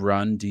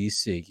run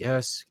DC.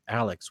 Yes,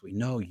 Alex, we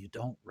know you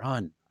don't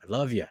run. I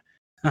love you.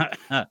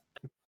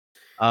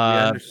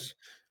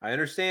 I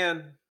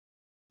understand.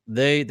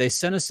 They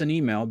sent us an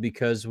email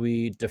because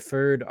we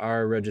deferred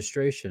our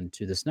registration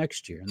to this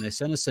next year, and they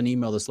sent us an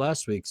email this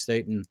last week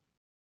stating,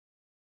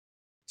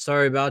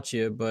 "Sorry about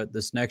you, but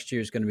this next year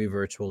is going to be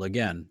virtual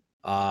again."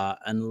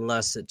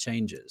 unless it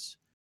changes.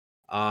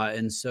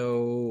 And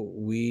so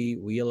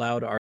we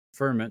allowed our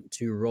deferment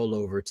to roll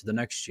over to the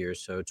next year,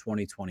 so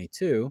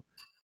 2022.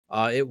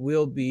 It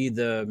will be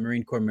the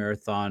Marine Corps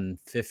Marathon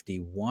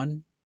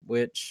 51,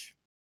 which,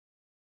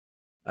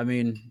 I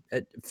mean,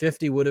 at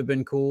 50 would have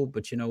been cool,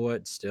 but you know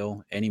what?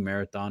 Still, any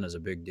marathon is a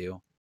big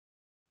deal.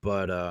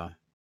 But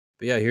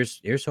yeah,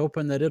 here's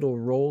hoping that it'll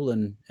roll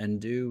and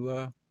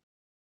do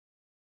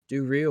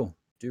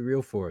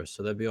real for us.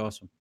 So that'd be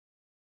awesome.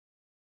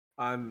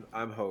 I'm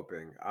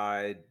hoping.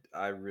 I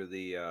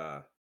really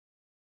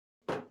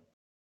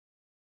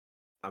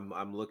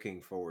I'm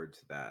looking forward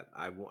to that.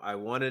 I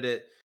wanted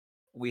it.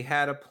 We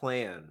had a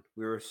plan.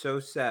 We were so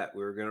set.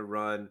 We were going to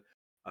run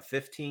a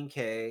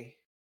 15K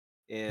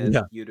in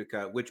Yeah.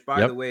 Utica, which by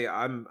Yep. the way,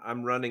 I'm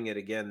running it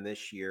again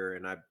this year,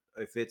 and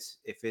if it's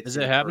Is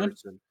in it happening?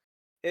 person,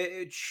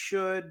 it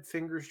should.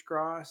 Fingers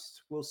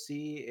crossed. We'll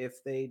see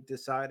if they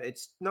decide.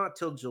 It's not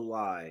till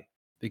July.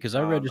 Because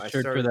I I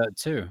registered for start. that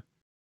too.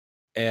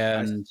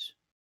 And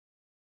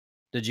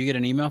did you get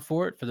an email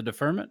for it for the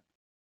deferment?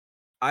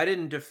 I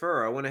didn't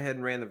defer. I went ahead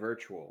and ran the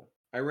virtual.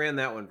 I ran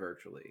that one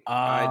virtually.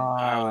 I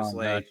was Oh,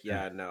 like, gotcha.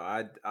 yeah, no,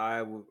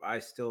 I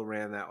still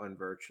ran that one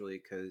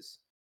virtually because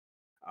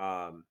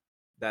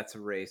that's a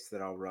race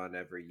that I'll run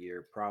every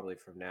year, probably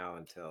from now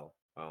until,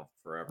 well,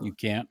 forever. You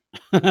can't.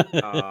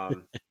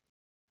 Um,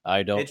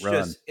 I don't it's run.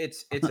 just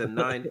it's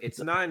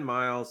 9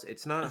 miles.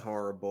 It's not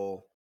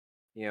horrible.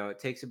 You know, it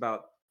takes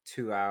about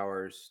 2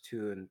 hours,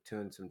 two and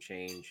some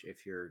change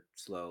if you're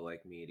slow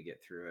like me to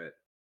get through it.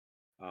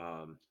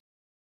 Um,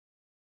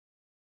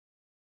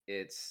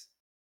 it's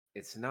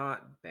it's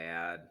not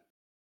bad.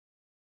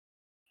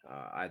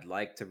 I'd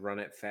like to run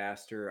it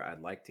faster.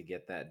 I'd like to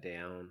get that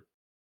down,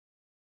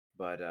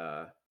 but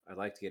I'd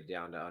like to get it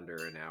down to under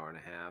an hour and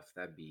a half.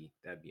 That'd be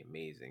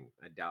amazing.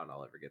 I doubt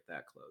I'll ever get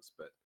that close,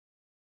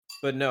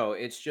 but no,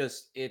 it's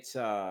just it's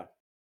a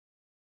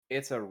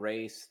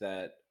race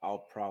that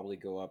I'll probably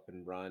go up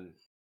and run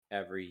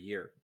every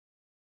year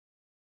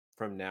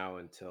from now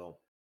until,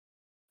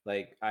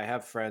 like, I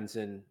have friends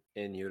in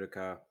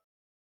Utica,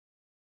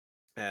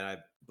 and I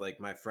like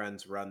my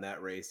friends run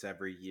that race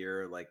every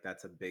year. Like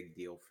that's a big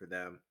deal for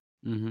them.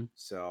 Mm-hmm.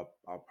 So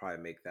I'll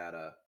probably make that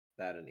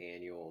an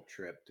annual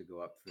trip to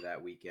go up for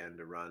that weekend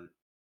to run.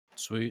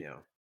 Sweet. You know,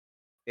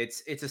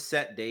 it's a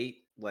set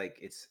date. Like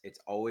it's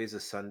always a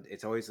Sun.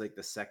 It's always like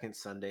the second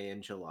Sunday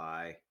in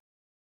July.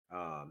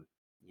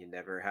 You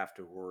never have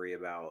to worry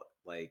about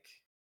like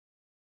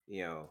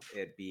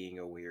it being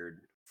a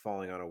weird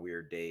falling on a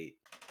weird date.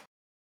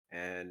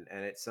 And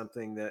it's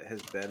something that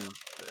has been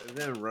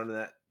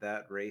running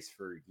that race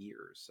for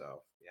years.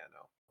 So yeah, no,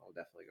 I'll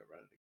definitely go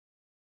run it.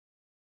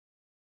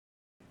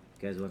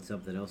 You guys want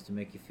something else to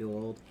make you feel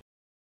old?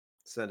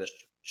 Send it.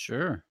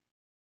 Sure.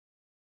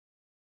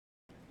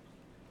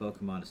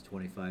 Pokemon is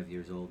 25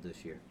 years old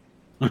this year.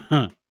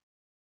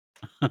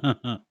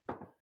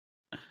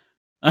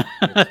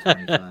 It's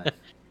 25.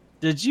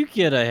 Did you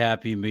get a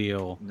Happy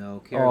Meal? No,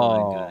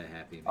 Caroline Oh. got a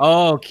Happy Meal.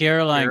 Oh,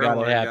 Caroline got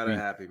a Caroline Happy.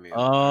 Happy Meal.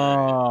 Oh,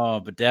 All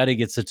right. but Daddy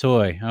gets a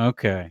toy.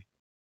 Okay.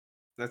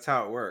 That's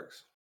how it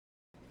works.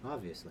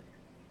 Obviously.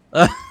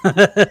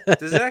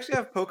 Does it actually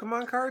have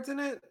Pokemon cards in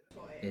it?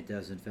 It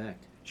does, in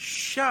fact.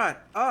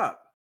 Shut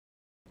up.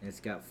 It's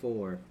got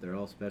 4. They're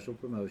all special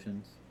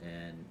promotions,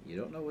 and you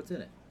don't know what's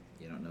in it.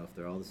 You don't know if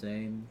they're all the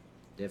same,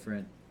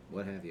 different,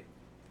 what have you.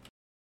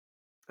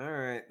 All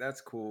right,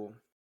 that's cool.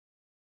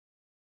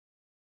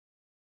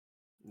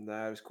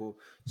 That was cool.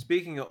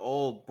 Speaking of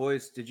old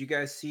boys, did you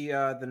guys see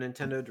the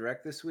Nintendo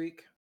Direct this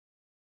week?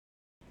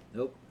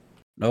 Nope.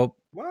 Nope.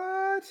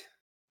 What?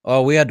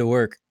 Oh, we had to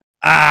work.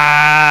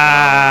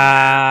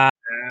 Ah.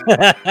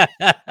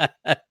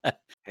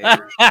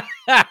 Haters.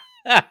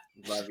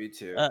 Love you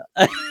too.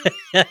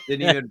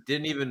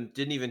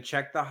 Didn't even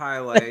check the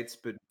highlights,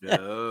 but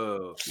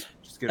no,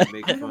 just gonna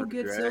make I fun don't of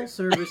get Greg. cell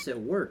service at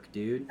work,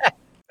 dude.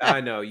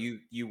 I know you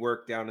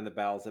work down in the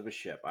bowels of a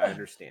ship. I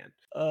understand.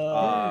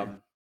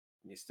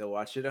 You still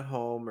watch it at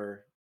home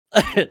or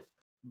play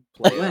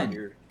When? on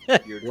your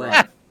When?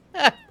 drive.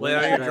 Play When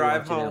on your should I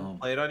drive watch it at home. home?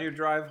 Play it on your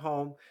drive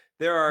home.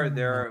 There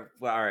are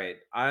well, all right.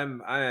 I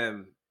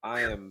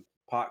am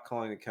pot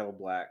calling the kettle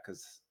black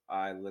because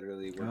I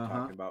literally we're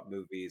talking about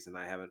movies and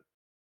I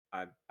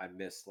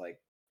missed like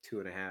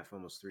 2.5,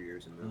 almost 3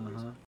 years of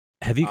movies.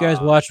 Have you guys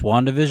watched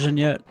WandaVision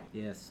yet?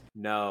 Yes.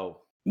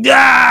 No.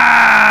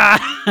 Yeah.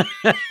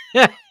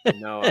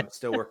 No, I'm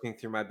still working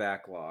through my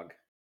backlog.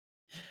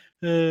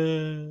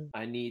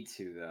 I need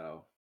to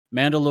though.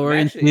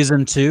 Mandalorian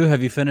season 2.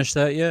 Have you finished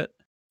that yet?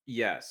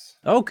 Yes.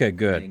 Okay,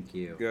 good. Thank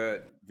you.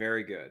 Good.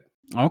 Very good.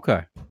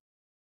 Okay.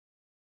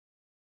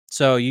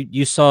 So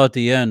you saw at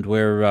the end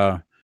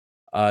where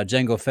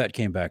Jango Fett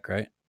came back,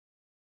 right?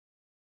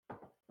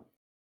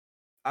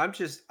 I'm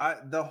just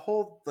I'm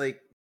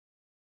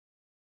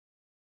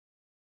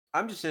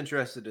just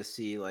interested to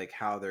see like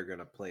how they're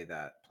gonna play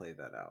that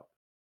out.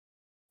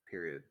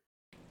 Period.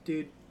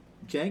 Dude,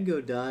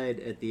 Django died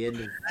at the end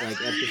of like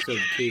episode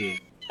 2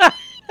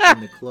 in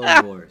the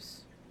Clone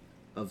Wars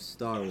of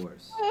Star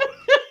Wars.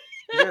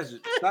 You guys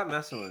stop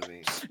messing with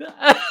me.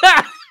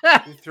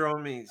 You're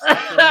throwing me.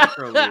 Stop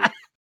throwing me for a loop.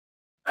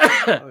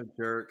 Oh,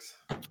 jerks.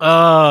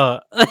 I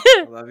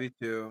love you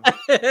too.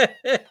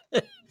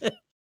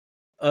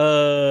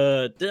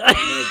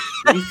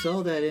 We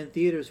saw that in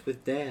theaters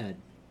with Dad.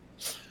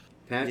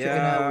 Patrick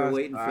and I were Yeah,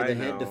 waiting for I the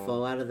head to know.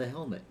 fall out of the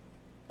helmet.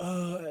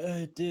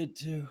 I did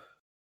too.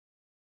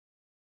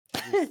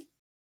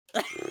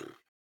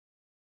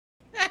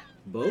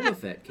 Boba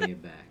Fett came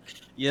back.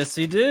 Yes,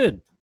 he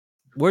did.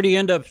 Where do you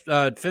end up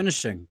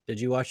finishing? Did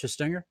you watch the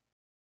stinger?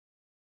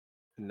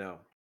 No.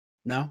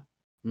 No.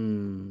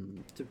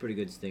 It's a pretty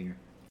good stinger.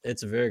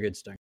 It's a very good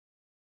stinger.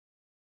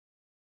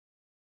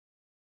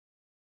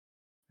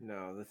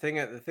 No, the thing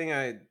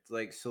I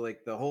like, so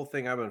like the whole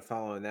thing I've been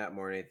following that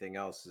more than anything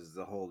else is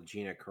the whole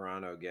Gina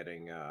Carano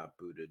getting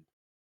booted.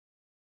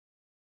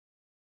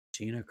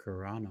 Gina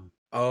Carano.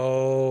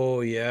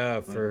 Oh yeah,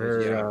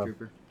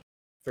 for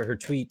her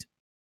tweet.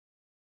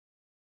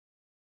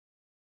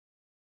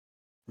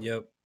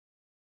 Yep.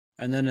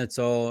 And then it's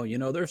all,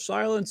 they're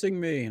silencing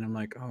me, and I'm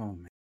like, oh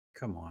man,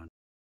 come on.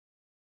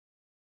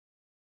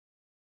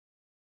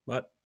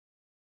 What?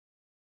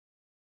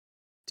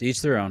 To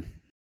each their own.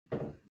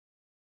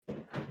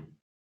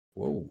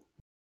 Whoa.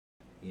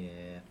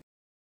 Yeah.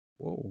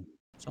 Whoa.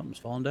 Something's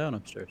falling down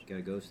upstairs. Got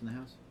a ghost in the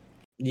house?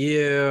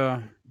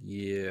 Yeah.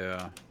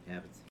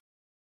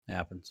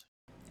 Happens.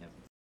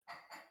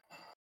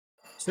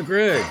 So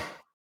Greg.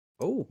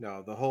 Oh.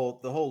 No, the whole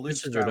Luke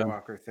Dishes are done.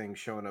 Skywalker thing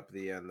showing up at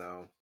the end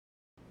though.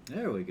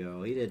 There we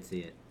go. He did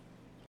see it.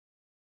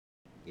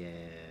 Yeah.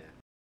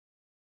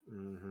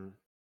 Mm-hmm.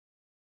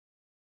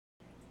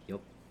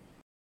 Yep.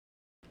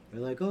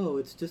 They're like, oh,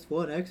 it's just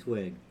one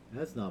X-Wing.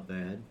 That's not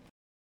bad.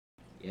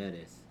 Yeah, it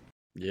is.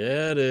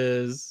 Yeah, it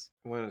is.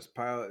 When it's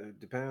piloted,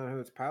 depending on who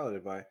it's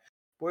piloted by.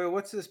 Boy,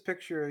 what's this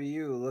picture of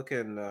you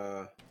looking?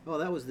 Oh,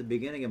 that was the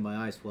beginning of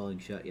my eye swelling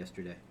shut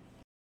yesterday.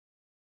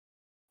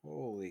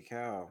 Holy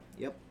cow!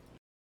 Yep.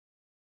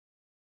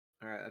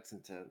 All right, that's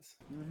intense.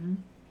 Mm-hmm.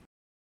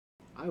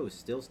 I was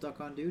still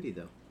stuck on duty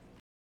though.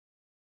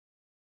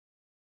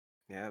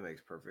 Yeah, that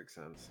makes perfect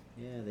sense.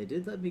 Yeah, they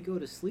did let me go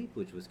to sleep,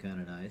 which was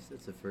kind of nice.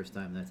 That's the first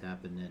time that's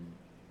happened in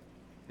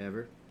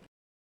ever.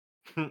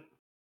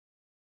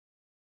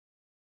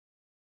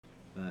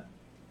 But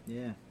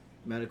yeah,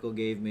 medical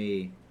gave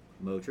me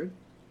Motrin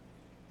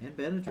and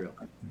Benadryl.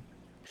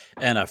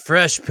 And a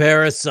fresh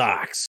pair of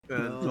socks.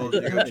 And told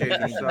you to go change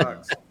your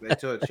socks. They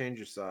told you to change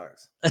your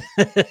socks.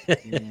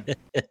 Yeah.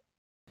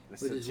 They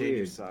said is change your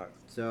weird.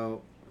 socks.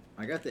 So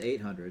I got the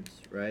 800s,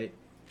 right?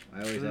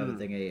 I always have a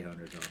thing of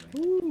 800s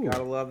on me. Ooh.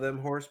 Gotta love them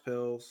horse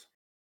pills.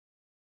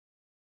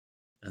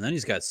 And then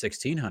he's got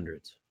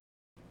 1600s.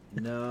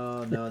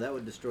 No, that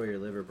would destroy your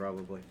liver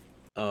probably.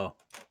 Oh.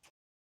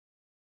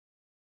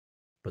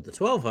 But the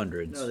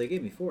 1200s. No, they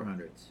gave me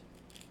 400s.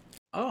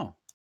 Oh.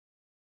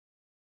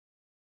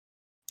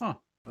 Huh.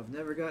 I've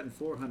never gotten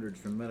 400s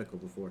from medical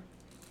before.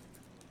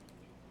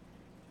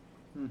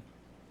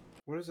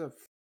 What is a?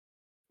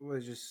 What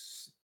is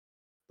just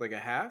like a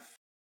half?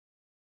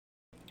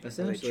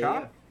 Essentially,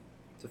 chop? yeah.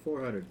 It's a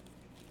 400.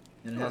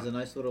 And it has a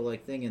nice little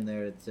like thing in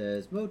there that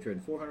says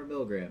Motrin 400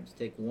 milligrams.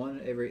 Take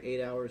one every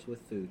 8 hours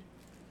with food.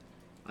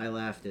 I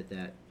laughed at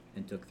that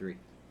and took 3.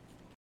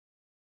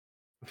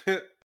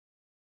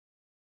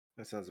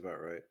 That sounds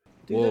about right.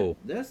 Dude, Whoa.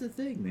 that's the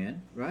thing,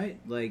 man. Right?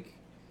 Like,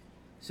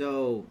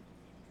 so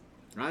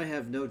I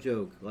have no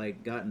joke,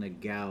 like gotten a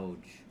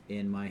gouge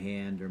in my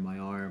hand or my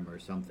arm or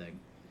something,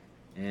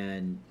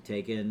 and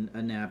taken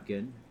a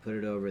napkin, put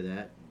it over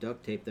that,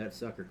 duct tape that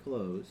sucker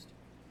closed,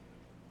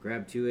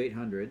 grab 2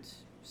 800s,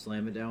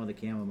 slam it down with a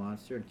Camo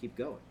Monster, and keep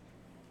going.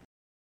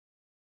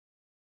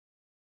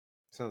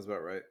 Sounds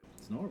about right.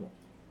 It's normal.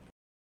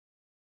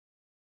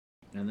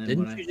 And then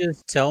Didn't you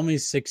just tell me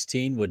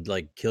 16 would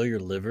like kill your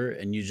liver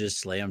and you just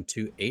slam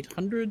 2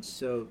 800s?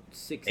 So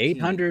 16.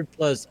 800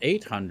 plus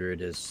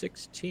 800 is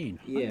 16.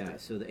 Yeah,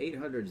 so the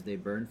 800s, they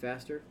burn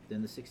faster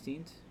than the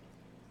 16s.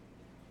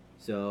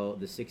 So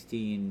the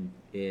 16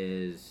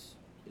 is,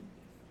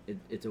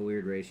 it's a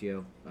weird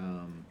ratio.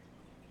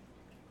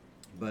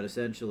 But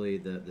essentially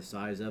the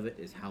size of it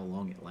is how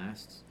long it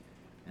lasts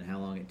and how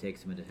long it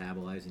takes to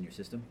metabolize in your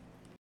system.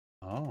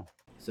 Oh.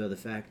 So the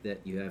fact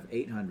that you have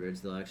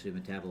 800s, they'll actually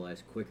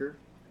metabolize quicker,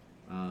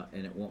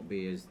 and it won't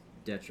be as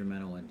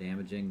detrimental and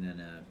damaging than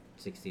a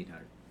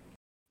 1600.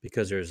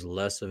 Because there's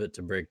less of it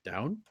to break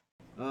down?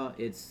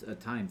 It's a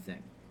time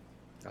thing.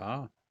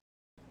 Ah.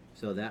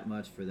 So that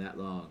much for that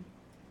long.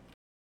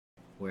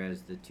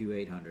 Whereas the 2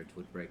 800s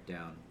would break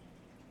down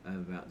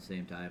about the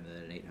same time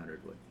that an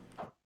 800 would.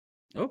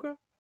 Okay.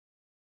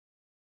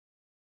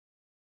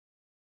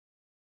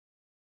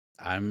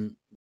 I'm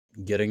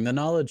getting the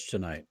knowledge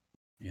tonight,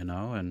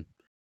 and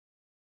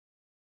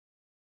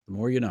the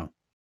more you know.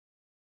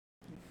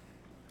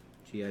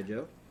 G.I.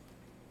 Joe?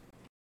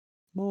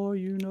 More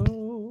you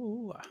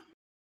know.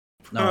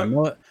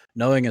 No,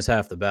 knowing is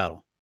half the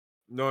battle.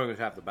 Knowing is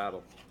half the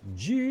battle.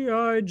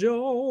 G.I.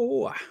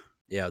 Joe.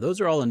 Yeah,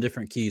 those are all in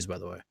different keys, by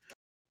the way.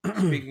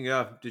 Speaking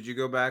of, did you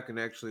go back and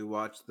actually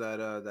watch that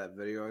that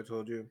video I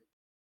told you?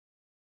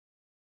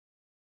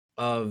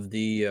 of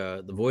the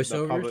The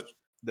voiceovers.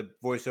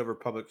 voiceover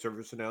public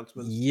service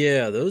announcements.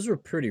 Yeah, those were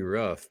pretty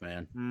rough,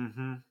 man.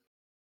 Mm-hmm.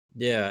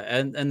 Yeah,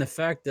 and the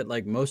fact that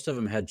like most of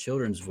them had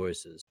children's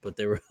voices, but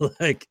they were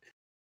like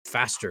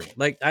faster.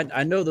 Like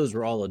I know those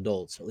were all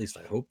adults. At least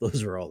I hope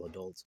those were all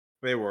adults.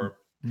 They were.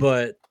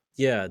 But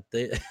yeah,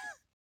 they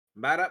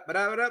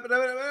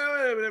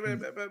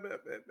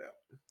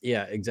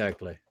yeah,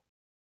 exactly.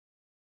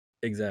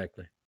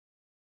 Exactly.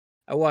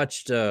 I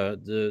watched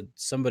the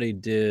somebody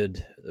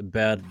did a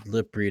bad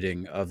lip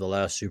reading of the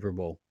last Super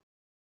Bowl,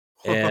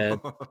 and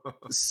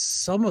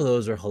some of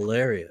those are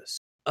hilarious.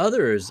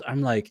 Others,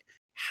 I'm like,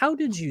 how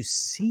did you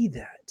see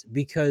that?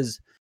 Because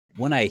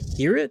when I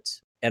hear it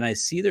and I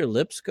see their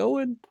lips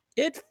going,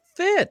 it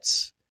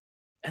fits.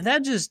 And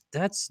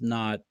that's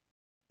not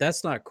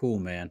cool,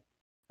 man.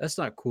 That's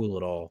not cool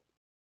at all.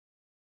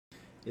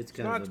 It's It's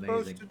kind of not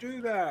supposed amazing. to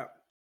do that.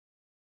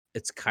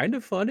 It's kind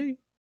of funny,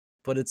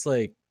 but it's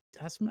like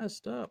that's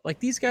messed up. Like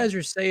these guys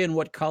are saying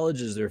what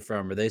colleges they're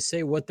from, or they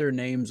say what their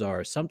names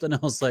are, something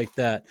else like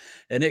that,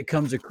 and it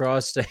comes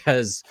across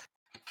as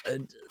uh,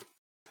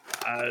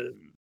 uh,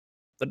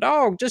 the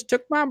dog just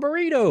took my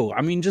burrito.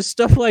 I mean, just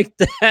stuff like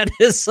that.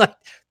 It's like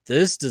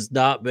this does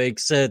not make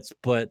sense,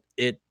 but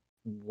it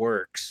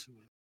works.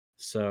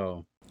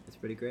 So It's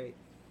pretty great.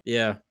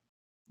 yeah,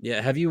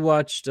 yeah. Have you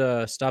watched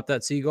Stop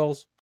That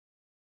Seagulls?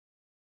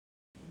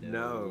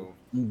 No.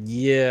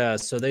 Yeah,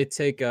 so they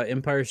take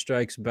Empire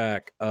Strikes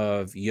Back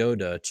of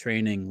Yoda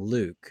training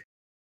Luke,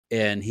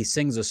 and he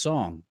sings a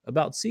song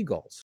about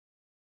seagulls.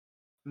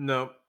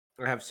 No.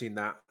 I have seen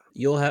that.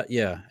 You'll have,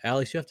 yeah,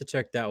 Alex, you have to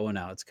check that one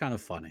out. It's kind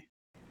of funny.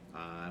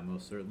 I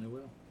most certainly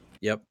will.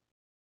 Yep,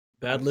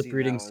 bad I've lip seen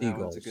reading that one. That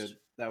one's a seagulls. good.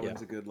 That Yeah.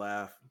 one's a good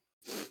laugh.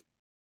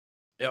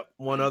 Yep.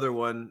 One other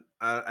one.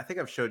 I think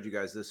I've showed you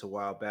guys this a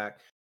while back.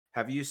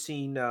 Have you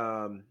seen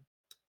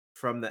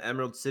from the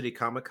Emerald City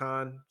Comic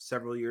Con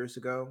several years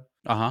ago,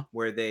 Uh-huh.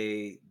 where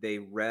they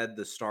read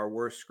the Star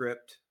Wars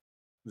script?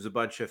 It was a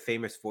bunch of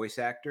famous voice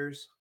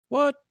actors.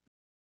 What?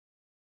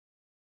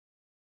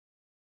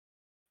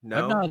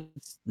 No.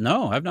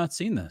 I've not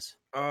seen this.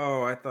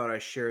 Oh, I thought I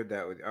shared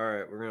that with you. All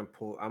right, we're gonna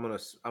pull. I'm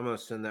gonna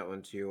send that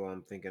one to you while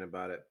I'm thinking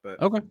about it. But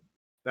Okay.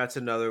 that's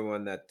another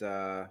one that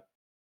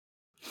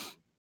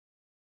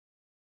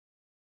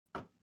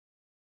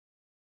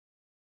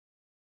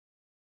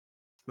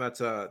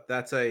that's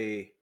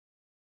a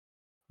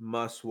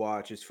must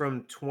watch. It's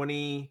from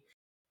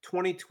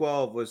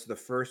 2012 was the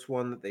first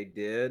one that they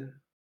did,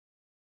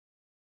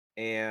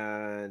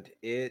 and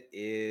it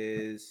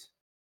is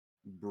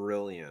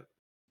brilliant.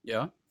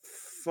 Yeah.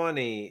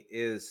 Funny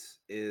is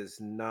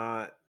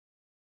not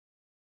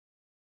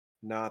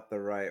the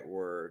right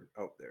word.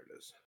 Oh, there it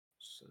is.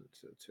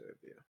 Sensitive.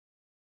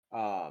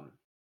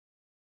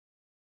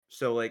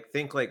 So like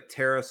think like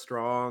Tara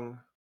Strong.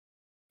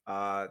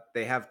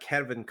 They have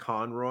Kevin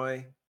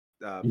Conroy,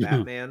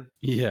 Batman,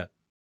 Yeah.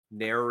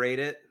 narrate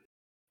it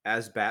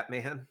as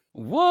Batman.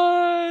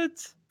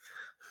 What?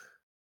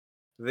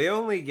 They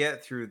only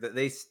get through that.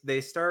 They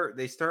start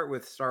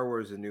with Star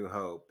Wars: A New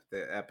Hope,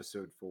 the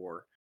episode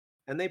 4,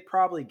 and they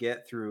probably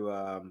get through.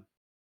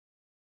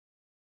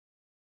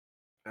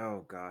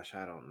 Oh gosh,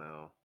 I don't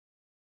know.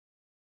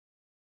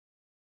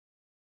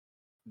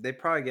 They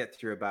probably get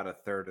through about a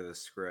third of the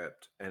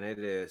script, and it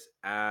is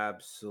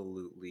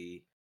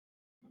absolutely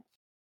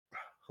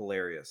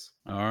hilarious.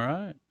 All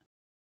right.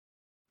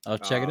 I'll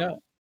check it out.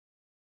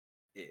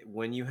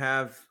 When you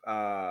have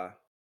oh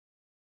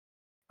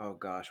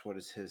gosh, what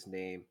is his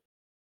name?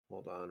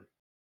 Hold on,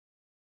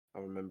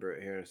 I'll remember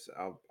it here.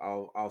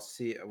 I'll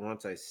see it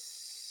once I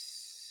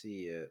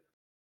see it.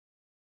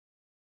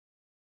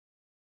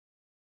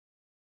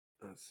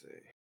 Let's see.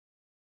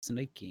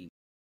 Snake King.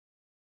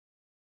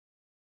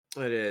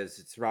 It is.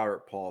 It's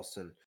Robert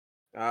Paulson.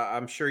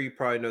 I'm sure you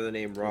probably know the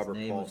name Robert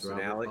His name was Paulson,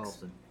 Robert Alex.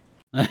 Paulson.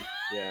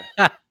 Yeah,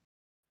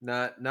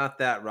 not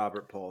that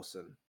Robert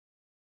Paulson.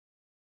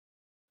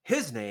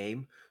 His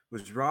name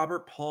was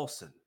Robert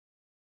Paulson.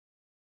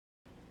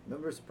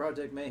 Members of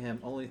Project Mayhem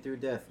only through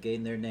death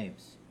gained their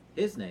names.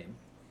 His name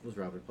was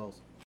Robert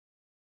Paulson.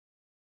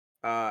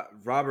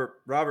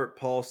 Robert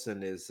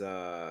Paulson is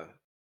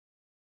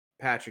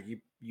Patrick.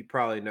 You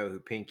probably know who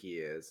Pinky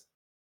is.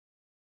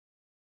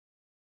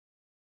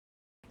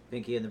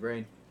 Pinky and the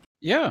Brain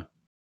Yeah.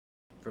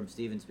 from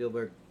Steven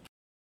Spielberg.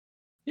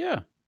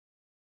 Yeah.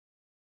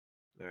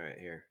 All right,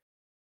 here.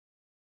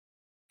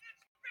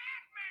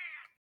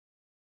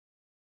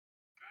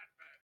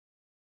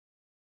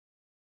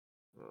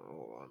 Oh,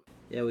 hold on.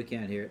 Yeah, we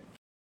can't hear it.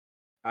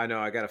 I know.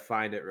 I gotta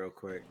find it real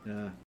quick.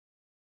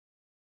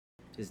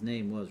 His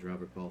name was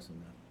Robert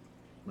Paulson,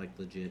 though. Like,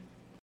 legit.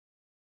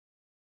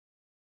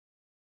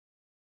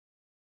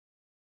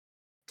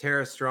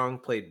 Tara Strong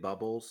played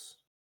Bubbles.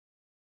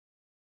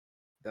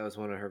 That was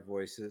one of her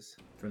voices.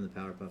 From the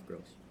Powerpuff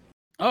Girls.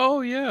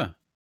 Oh yeah.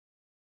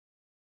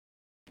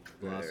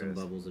 Blossom,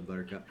 Bubbles, and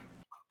Buttercup.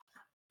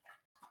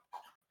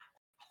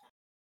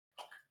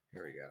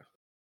 Here we go.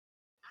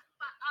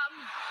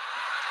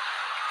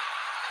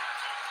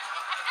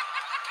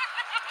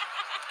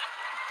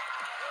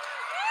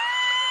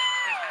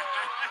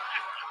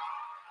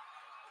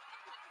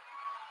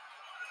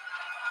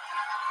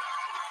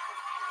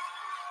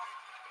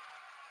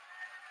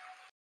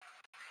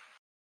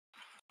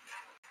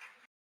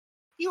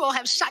 You all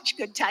have such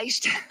good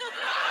taste.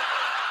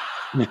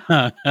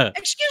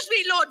 Excuse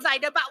me, Lord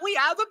Vader, but we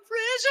have a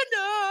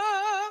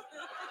prisoner.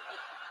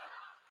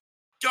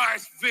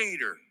 Darth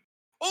Vader,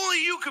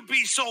 only you could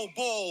be so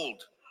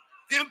bold.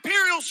 The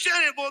Imperial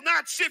Senate will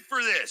not sit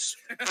for this.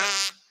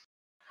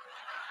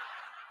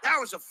 That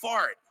was a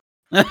fart.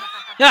 When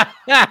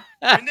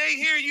they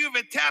hear you've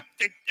attacked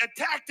a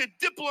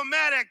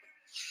diplomatic...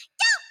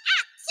 Don't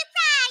act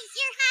surprised,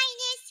 Your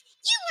Highness.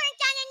 You weren't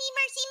on any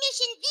mercy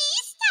mission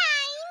this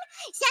time.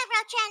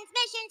 Several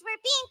transmissions were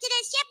beamed to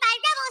the ship by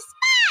rebel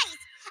spies.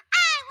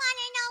 I want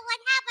to know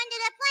what happened to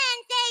the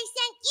plans they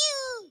sent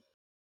you.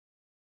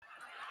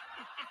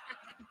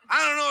 I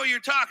don't know what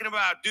you're talking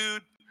about,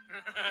 dude.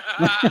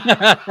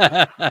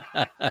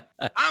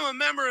 I'm a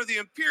member of the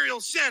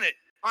Imperial Senate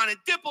on a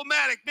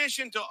diplomatic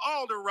mission to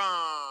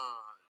Alderaan.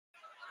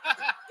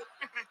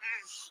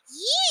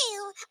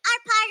 You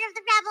are part of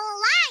the Rebel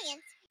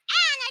Alliance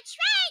and a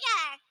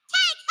traitor.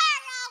 Take her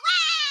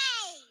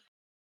away.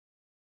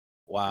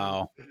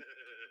 Wow.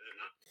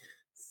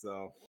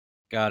 So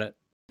Got it.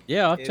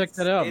 Yeah, I'll check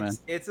that out, man.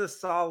 It's a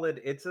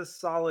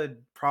solid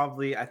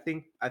probably I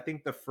think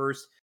the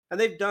first, and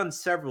they've done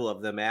several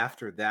of them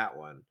after that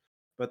one,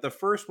 but the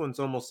first one's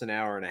almost an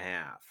hour and a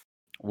half.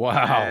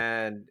 Wow.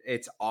 And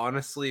it's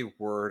honestly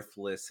worth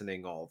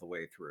listening all the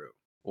way through.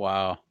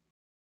 Wow.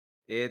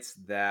 It's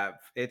that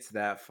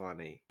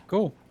funny.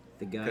 Cool.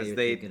 The guy you're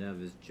thinking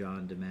of is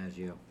John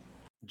DiMaggio.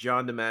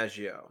 John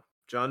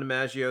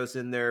DiMaggio's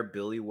in there.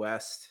 Billy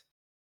West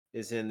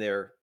is in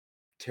there.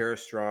 Tara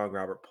Strong,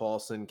 Robert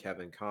Paulson,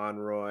 Kevin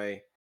Conroy.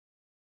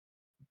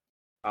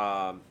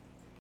 And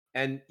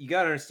you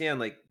gotta understand,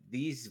 like,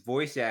 these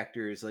voice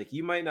actors, like,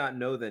 you might not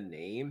know the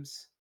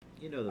names.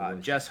 You know the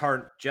voice. Jess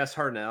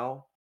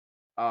Harnell,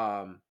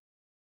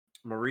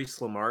 Maurice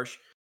LaMarche.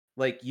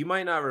 Like, you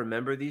might not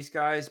remember these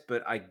guys,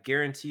 but I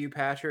guarantee you,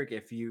 Patrick,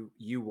 if you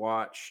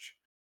watched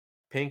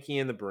Pinky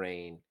and the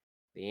Brain,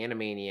 the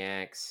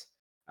Animaniacs,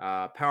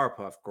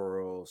 Powerpuff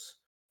Girls,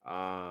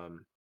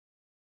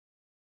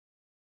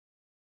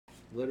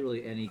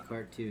 literally any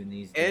cartoon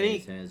these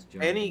days has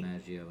John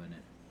DiMaggio in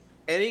it.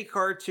 Any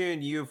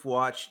cartoon you've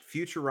watched,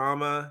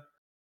 Futurama,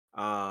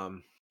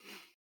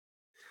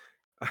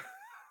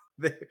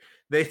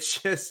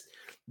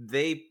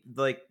 they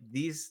like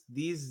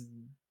these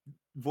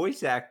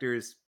voice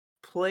actors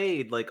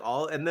played like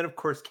all, and then of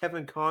course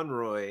Kevin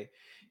Conroy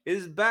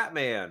is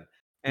Batman,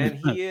 and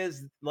he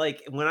is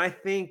like, when I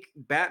think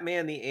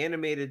Batman the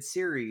animated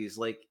series,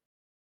 like,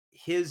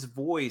 his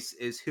voice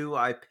is who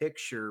I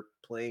picture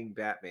playing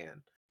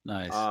Batman.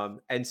 Nice.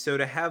 And so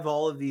to have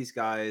all of these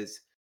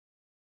guys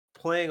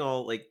playing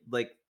all like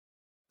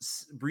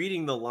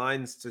reading the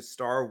lines to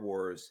Star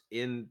Wars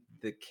in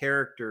the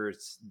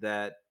characters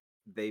that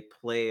they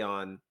play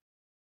on,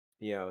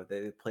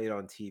 they played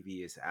on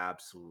TV is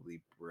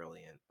absolutely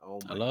brilliant. Oh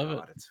my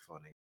God, it's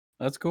funny.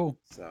 That's cool.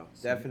 So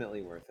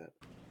definitely worth it.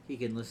 He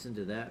can listen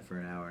to that for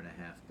an hour and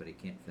a half, but he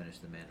can't finish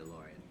The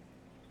Mandalorian.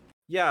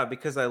 Yeah,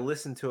 because I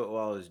listened to it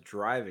while I was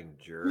driving,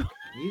 jerk.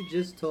 You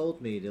just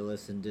told me to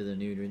listen to the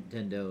new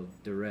Nintendo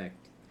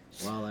Direct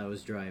while I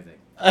was driving.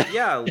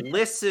 Yeah,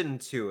 listen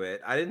to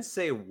it. I didn't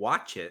say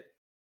watch it.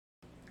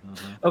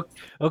 Uh-huh.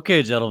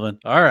 Okay, gentlemen.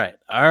 All right.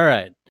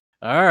 Feeling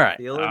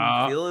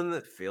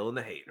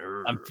the hate.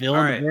 I'm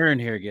feeling the burn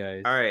here,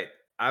 guys. All right.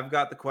 I've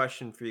got the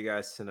question for you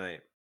guys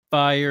tonight.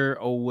 Fire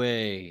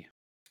away.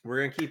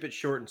 We're gonna keep it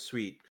short and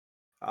sweet.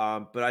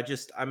 But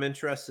I'm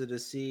interested to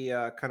see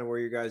kind of where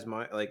you guys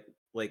might like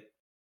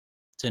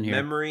it's in here.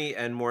 Memory,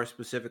 and more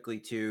specifically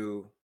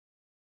to,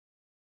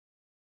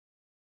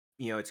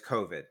 it's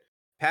COVID.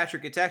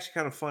 Patrick, it's actually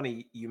kind of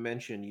funny you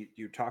mentioned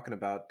you're talking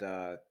about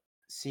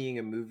seeing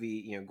a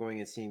movie, going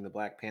and seeing the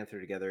Black Panther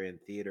together in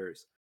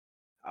theaters.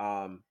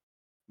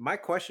 My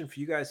question for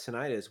you guys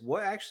tonight is,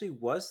 what actually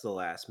was the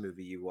last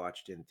movie you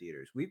watched in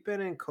theaters? We've been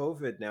in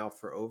COVID now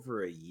for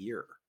over a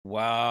year.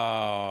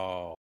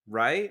 Wow.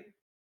 Right?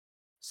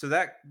 So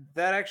that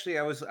actually,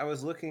 I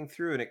was looking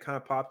through and it kind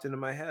of popped into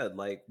my head.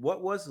 Like,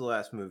 what was the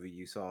last movie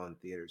you saw in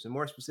theaters? And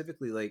more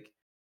specifically, like,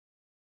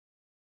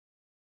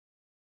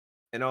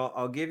 and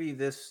I'll give you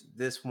this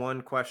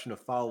one question to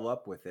follow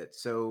up with it.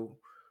 So,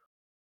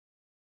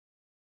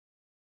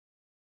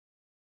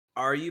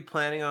 are you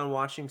planning on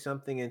watching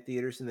something in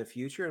theaters in the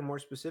future? And more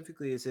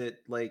specifically, is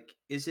it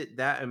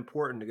that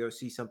important to go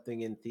see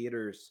something in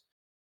theaters,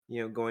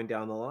 going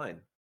down the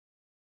line?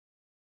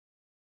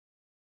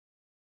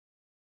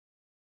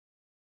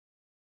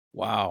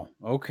 Wow.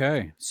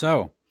 Okay.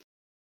 So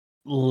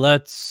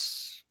the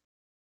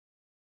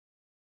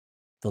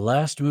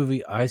last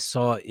movie I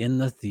saw in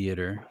the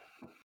theater,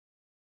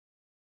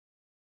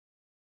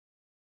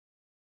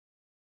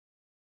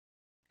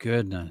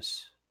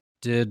 goodness,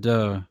 did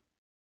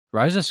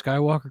Rise of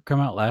Skywalker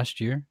come out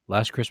last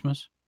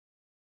Christmas?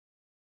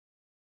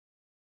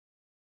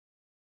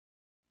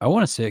 I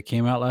want to say it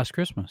came out last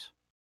Christmas.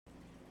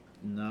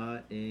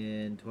 not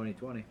in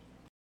 2020.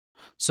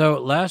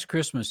 So last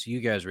Christmas, you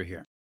guys were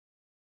here.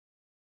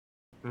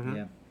 Mhm.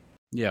 Yeah.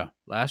 Yeah,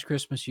 last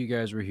Christmas, you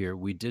guys were here.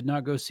 We did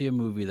not go see a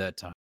movie that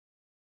time.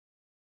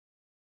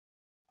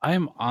 I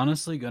am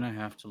honestly gonna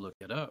have to look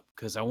it up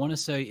because I want to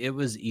say it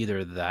was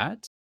either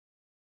that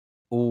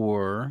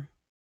or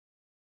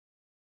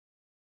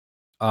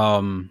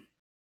um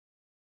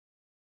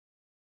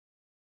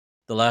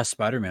the last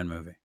Spider-Man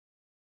movie.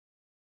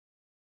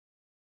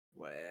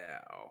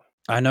 Wow.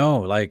 I know,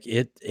 like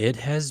it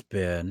has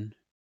been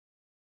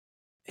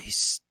a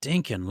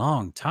stinking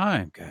long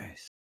time,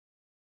 guys.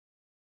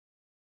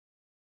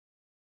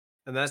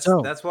 And that's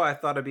So that's why I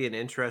thought it'd be an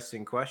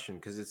interesting question,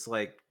 because it's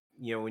like,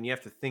 when you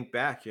have to think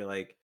back, you're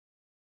like,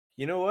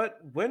 you know what?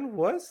 When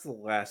was the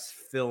last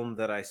film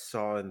that I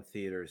saw in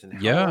theaters, and how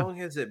yeah. long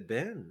has it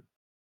been?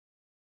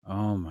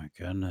 Oh my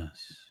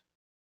goodness.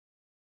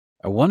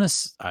 I want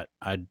to.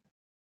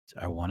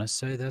 I want to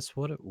say that's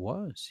what it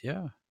was.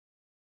 Yeah.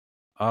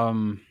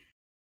 Um.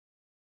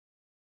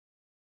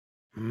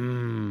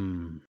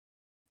 Hmm.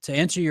 To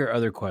answer your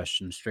other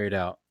question straight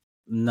out,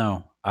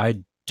 no,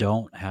 I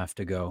don't have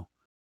to go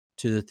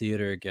to the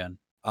theater again.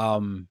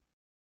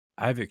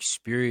 I've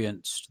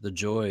experienced the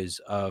joys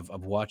of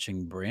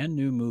watching brand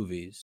new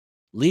movies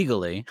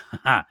legally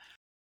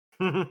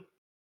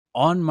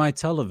on my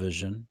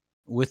television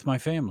with my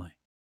family.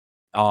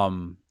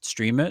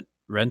 Stream it,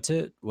 rent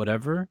it,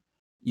 whatever.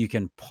 You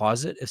can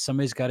pause it if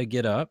somebody's got to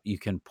get up. You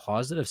can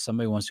pause it if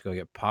somebody wants to go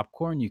get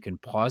popcorn. You can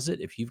pause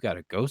it if you've got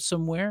to go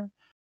somewhere.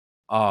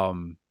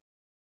 Um,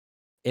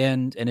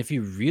 and if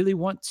you really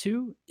want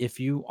to, if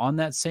you on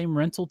that same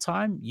rental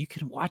time, you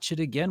can watch it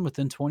again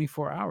within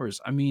 24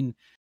 hours. I mean,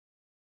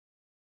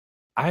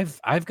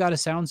 I've got a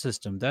sound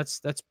system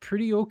that's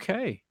pretty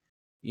okay.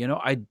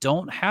 I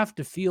don't have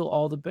to feel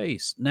all the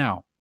bass.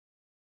 Now,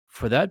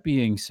 for that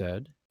being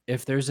said,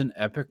 if there's an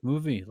epic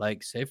movie,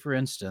 like say for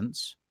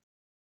instance,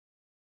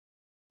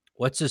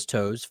 what's his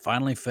toes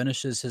finally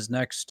finishes his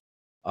next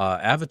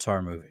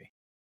Avatar movie.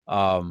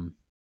 Um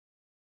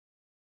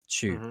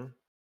shoot. Mhm.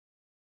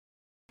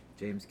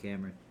 James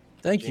Cameron.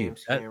 Thank you.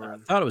 James I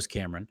Cameron. thought it was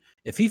Cameron.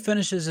 If he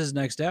finishes his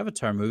next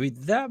Avatar movie,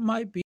 that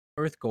might be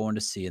worth going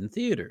to see in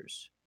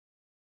theaters.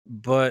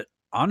 But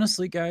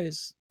honestly,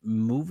 guys,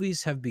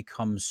 movies have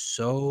become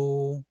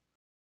so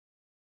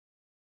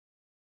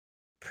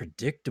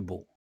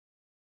predictable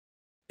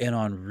and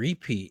on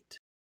repeat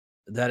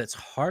that it's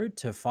hard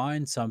to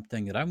find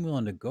something that I'm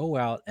willing to go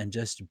out and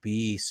just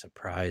be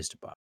surprised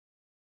by.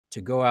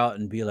 To go out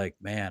and be like,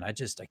 man, I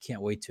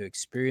can't wait to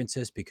experience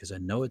this because I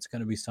know it's going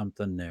to be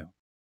something new.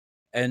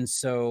 And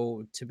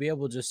so to be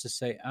able just to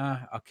say,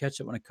 I'll catch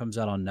it when it comes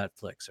out on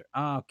Netflix, or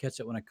I'll catch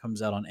it when it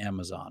comes out on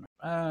Amazon.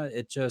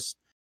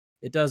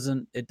 It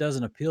doesn't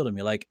appeal to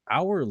me. Like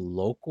our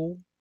local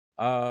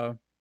uh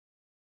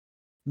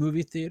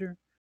movie theater,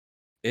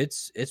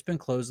 it's been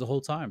closed the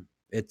whole time.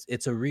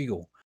 It's a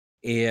Regal,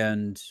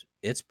 and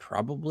it's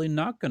probably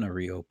not going to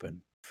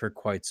reopen for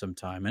quite some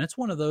time. And it's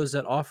one of those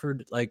that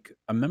offered like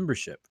a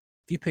membership.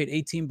 If you paid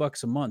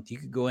 $18 a month, you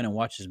could go in and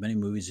watch as many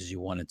movies as you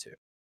wanted to.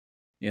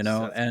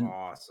 That's And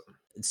awesome.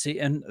 see,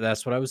 and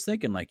that's what I was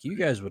thinking. Like you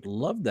guys would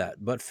love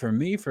that, but for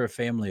me, for a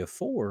family of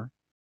four,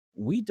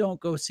 we don't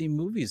go see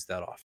movies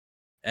that often,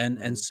 and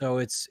Mhm. so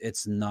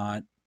it's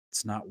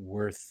not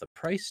worth the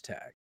price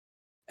tag.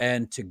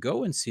 And to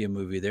go and see a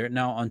movie there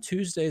now on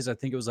Tuesdays, I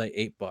think it was like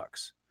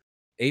 $8,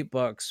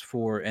 $8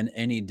 for an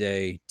any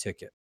day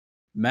ticket.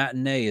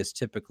 Matinee is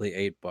typically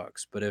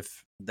 $8, but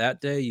if that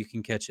day you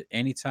can catch it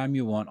anytime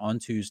you want on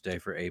Tuesday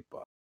for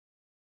 $8.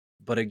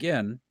 But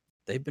again,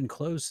 they've been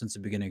closed since the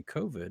beginning of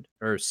COVID,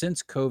 or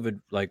since COVID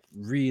like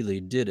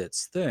really did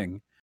its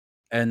thing.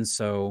 And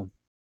so,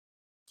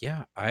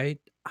 yeah, I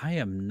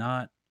am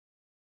not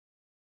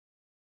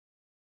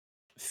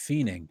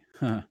fiending,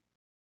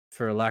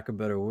 for a lack of a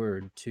better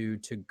word, to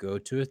go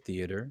to a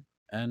theater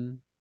and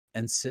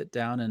sit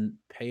down and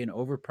pay an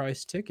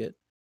overpriced ticket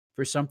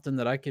for something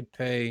that I could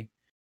pay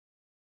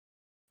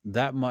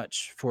that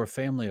much for a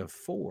family of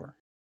four,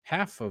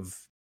 half of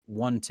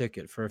one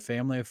ticket for a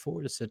family of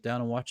four to sit down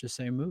and watch the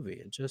same movie.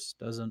 It just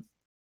doesn't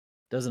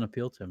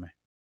appeal to me.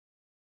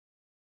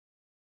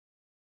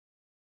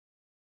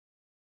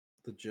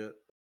 Legit.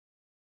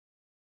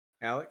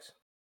 Alex?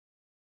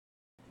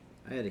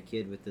 I had a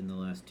kid within the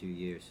last 2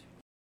 years.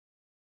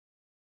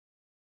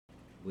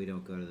 We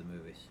don't go to the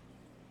movies.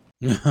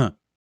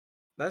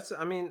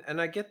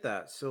 And I get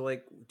that. So,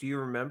 like, do you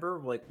remember,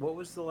 like, what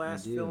was the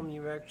last do. film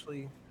you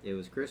actually? It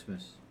was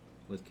Christmas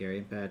with Carrie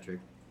and Patrick.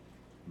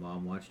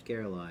 Mom watched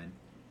Caroline,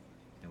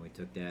 and we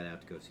took Dad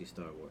out to go see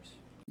Star Wars.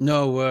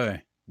 No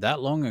way. That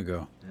long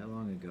ago. That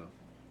long ago.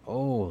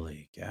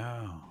 Holy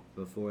cow.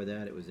 Before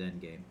that, it was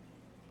Endgame.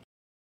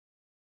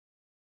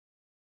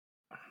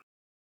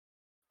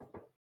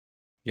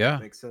 Yeah.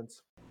 Makes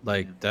sense.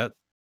 Like Yeah.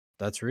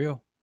 that's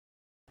real.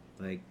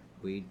 Like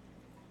we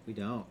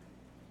don't.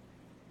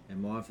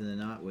 And more often than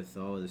not, with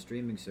all of the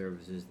streaming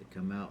services that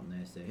come out and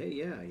they say, "Hey,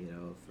 yeah,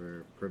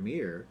 for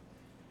premiere,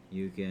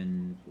 you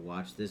can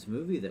watch this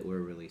movie that we're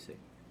releasing."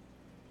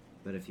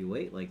 But if you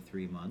wait like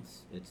 3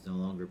 months, it's no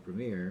longer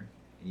premiere,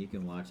 and you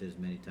can watch it as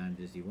many times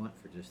as you want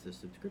for just the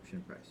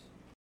subscription price.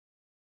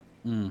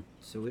 Mm.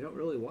 So we don't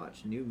really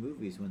watch new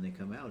movies when they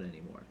come out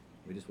anymore.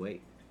 We just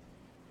wait.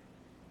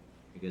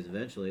 Because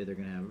eventually they're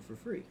going to have it for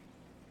free.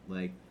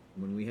 Like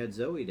when we had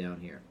Zoe down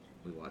here,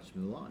 we watched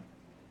Mulan.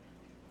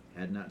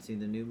 Had not seen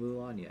the new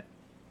Mulan yet.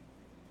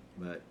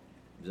 But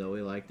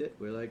Zoe liked it.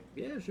 We are like,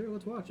 yeah, sure,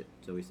 let's watch it.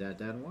 So we sat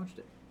down and watched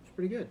it. It's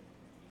pretty good.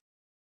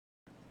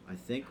 I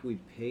think we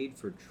paid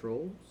for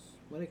Trolls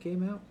when it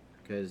came out,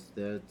 because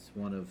that's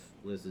one of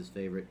Liz's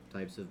favorite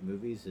types of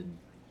movies, and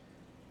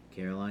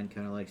Caroline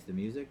kind of likes the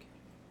music,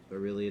 but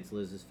really it's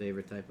Liz's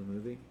favorite type of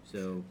movie.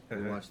 So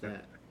we watched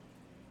that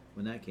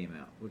when that came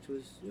out, which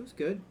was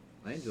good.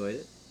 I enjoyed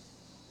it.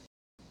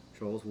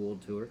 Trolls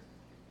World Tour.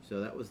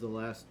 So that was the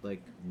last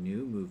like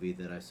new movie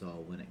that I saw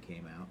when it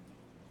came out.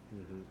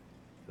 Mm-hmm.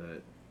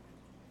 But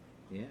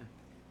yeah.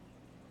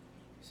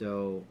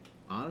 So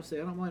honestly,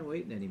 I don't mind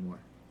waiting anymore.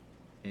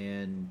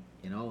 And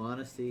in all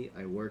honesty,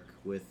 I work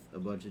with a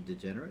bunch of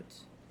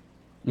degenerates.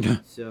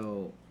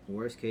 So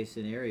worst case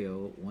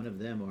scenario, one of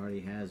them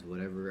already has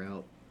whatever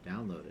out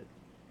downloaded.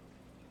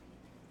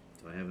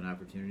 So I have an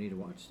opportunity to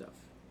watch stuff.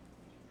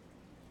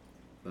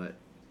 But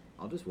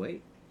I'll just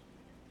wait.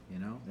 You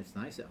know, it's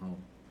nice at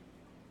home.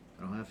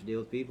 I don't have to deal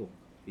with people.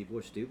 People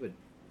are stupid.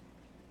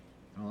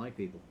 I don't like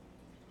people.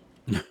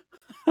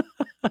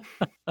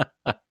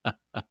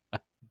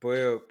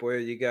 Boy,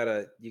 you got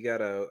a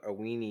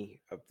weenie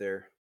up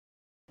there,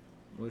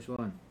 Which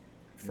one?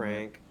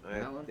 Frank.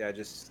 That one? I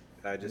just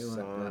I do saw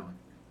want that one.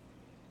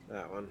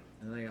 that one.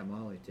 And then I got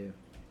Molly too.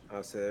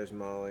 I'll say there's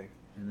Molly.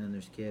 And then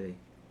there's Kitty.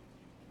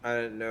 I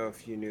didn't know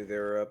if you knew they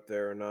were up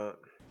there or not.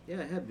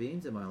 Yeah, I had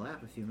beans in my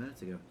lap a few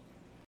minutes ago.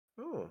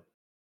 Oh,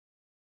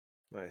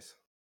 nice.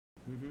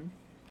 Mm-hmm.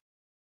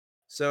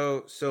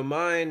 So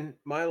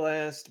my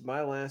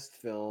last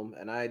film,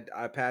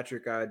 and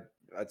Patrick,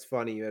 it's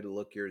funny you had to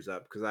look yours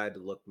up because I had to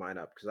look mine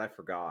up because I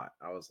forgot.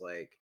 I was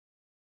like,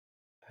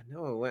 I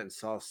know I went and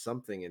saw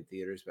something in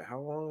theaters, but how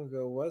long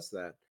ago was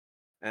that?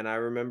 And I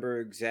remember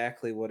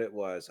exactly what it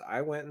was.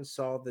 I went and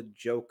saw The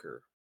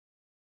Joker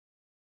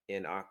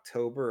in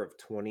October of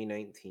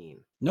 2019.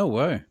 No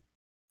way.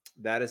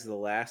 That is the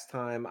last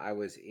time I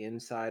was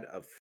inside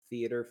of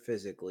theater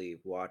physically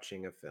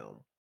watching a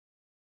film.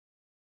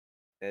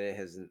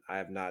 And I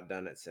have not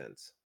done it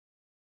since.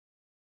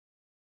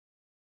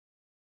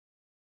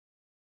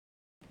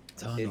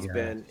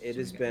 It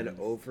has been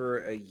over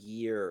a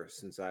year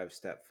since I've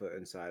stepped foot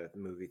inside of the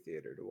movie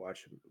theater to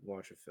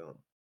watch a film.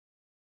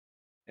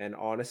 And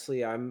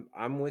honestly,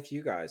 I'm with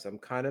you guys. I'm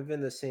kind of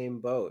in the same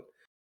boat.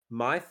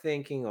 My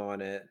thinking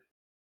on it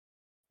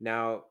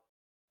now,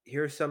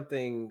 here's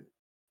something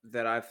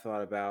that I've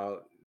thought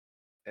about,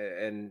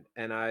 and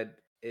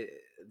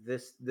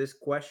this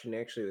question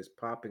actually was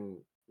popping.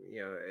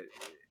 You know,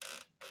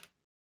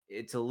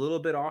 it's a little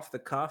bit off the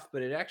cuff,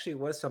 but it actually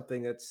was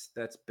something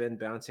that's been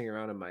bouncing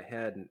around in my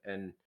head,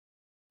 and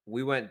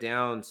we went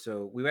down.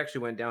 So we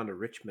actually went down to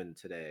Richmond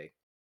today,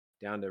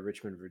 down to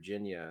Richmond,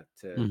 Virginia,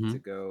 to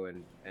go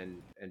and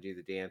do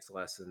the dance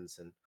lessons.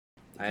 And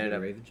Did you go to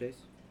Raven Chase?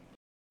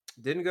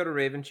 Didn't go to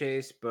Raven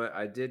Chase, but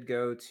I did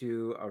go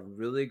to a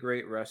really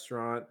great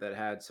restaurant that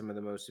had some of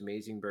the most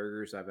amazing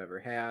burgers I've ever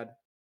had,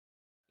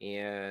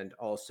 and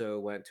also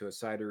went to a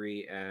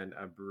cidery and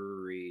a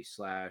brewery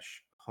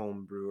 /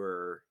 home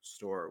brewer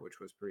store, which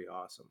was pretty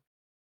awesome.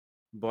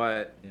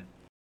 But yeah,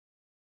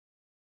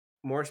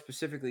 more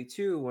specifically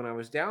too, when I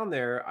was down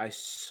there, I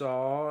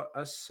saw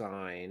a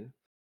sign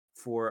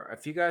for,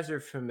 if you guys are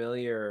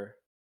familiar,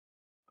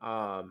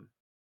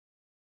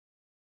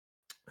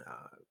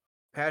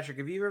 Patrick,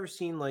 have you ever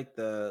seen like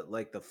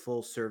the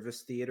full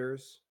service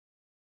theaters?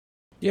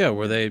 Yeah,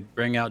 where they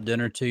bring out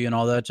dinner to you and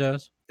all that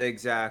jazz.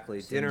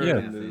 Exactly, dinner Cinema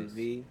and a cafes.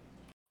 movie.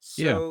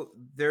 Yeah. So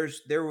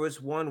there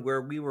was one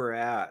where we were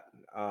at,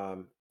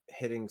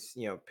 hitting,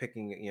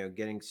 picking,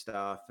 getting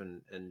stuff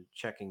and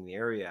checking the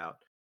area out.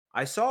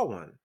 I saw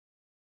one,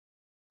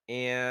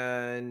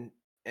 and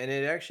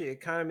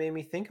it kind of made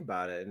me think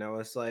about it, and I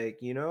was like,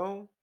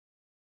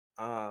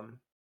 um,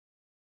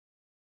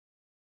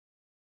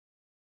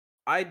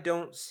 I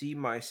don't see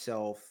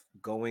myself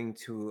going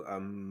to a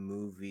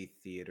movie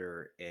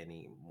theater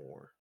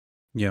anymore.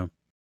 Yeah.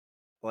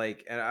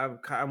 Like, and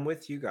I'm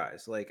with you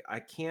guys. Like,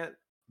 I can't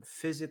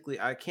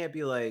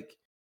be like,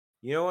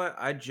 you know what?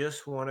 I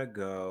just want to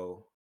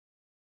go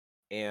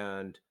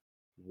and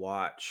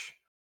watch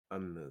a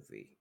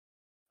movie.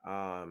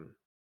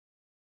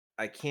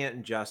 I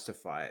can't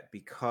justify it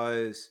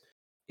because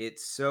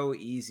it's so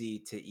easy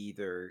to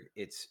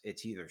it's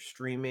either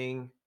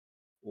streaming,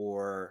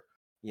 or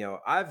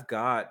I've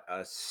got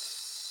a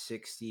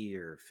 60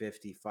 or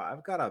 55.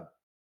 I've got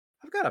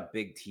a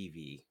big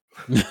TV.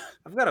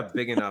 I've got a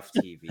big enough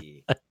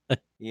TV.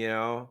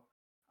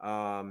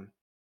 Um,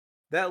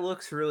 that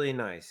looks really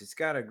nice. It's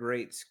got a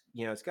great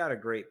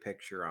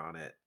picture on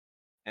it,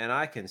 and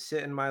I can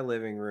sit in my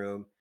living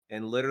room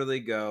and literally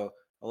go,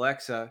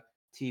 Alexa,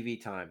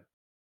 TV time.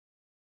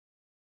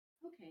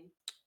 Okay.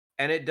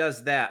 And it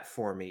does that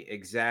for me.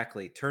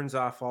 Exactly. Turns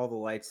off all the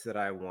lights that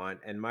I want.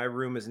 And my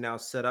room is now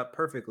set up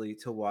perfectly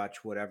to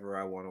watch whatever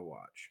I want to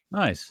watch.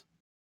 Nice.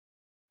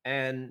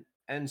 And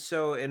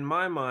so in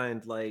my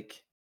mind,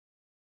 like,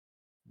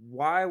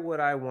 why would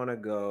I want to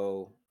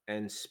go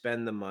and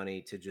spend the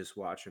money to just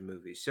watch a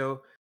movie?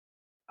 So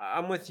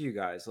I'm with you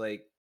guys.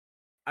 Like,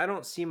 I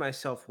don't see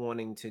myself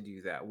wanting to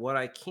do that. What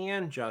I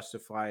can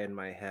justify in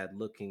my head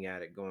looking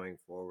at it going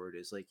forward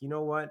is like, you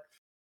know what?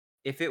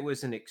 If it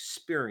was an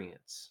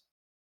experience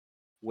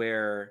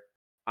where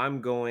I'm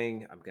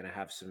going to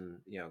have some,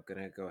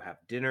 gonna go have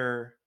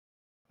dinner,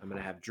 I'm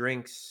gonna have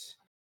drinks,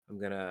 I'm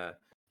gonna,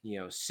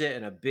 sit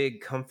in a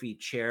big comfy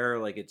chair,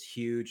 like it's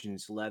huge and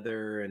it's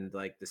leather and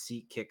like the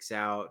seat kicks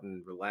out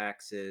and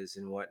relaxes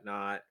and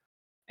whatnot,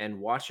 and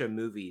watch a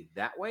movie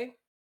that way.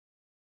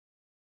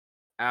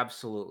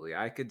 Absolutely.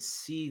 I could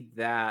see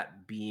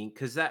that being,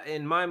 because that,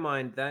 in my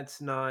mind, that's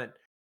not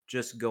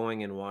just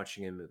going and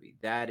watching a movie.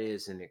 That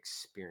is an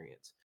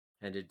experience.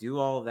 And to do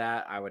all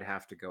that, I would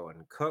have to go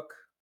and cook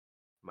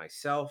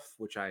myself,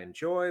 which I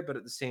enjoy, but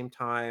at the same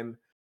time,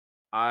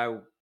 I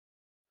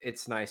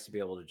it's nice to be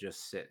able to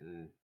just sit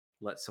and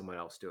let someone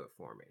else do it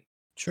for me.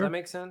 Does Sure. that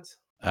make sense?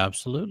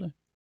 Absolutely.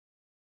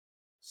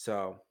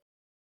 So,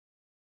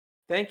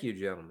 thank you,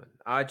 gentlemen.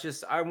 I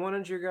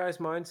wanted your guys'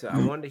 mindset.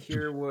 I wanted to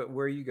hear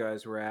where you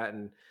guys were at,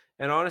 and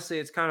honestly,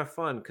 it's kind of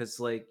fun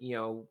because, like,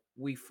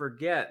 we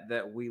forget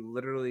that we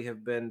literally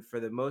have been, for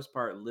the most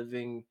part,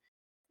 living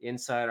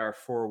inside our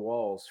four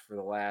walls for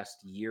the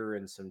last year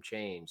and some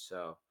change.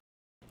 So,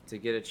 to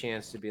get a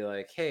chance to be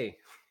like, hey,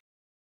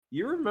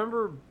 you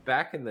remember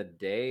back in the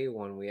day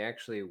when we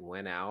actually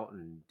went out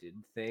and did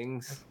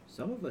things?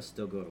 Some of us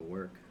still go to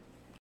work.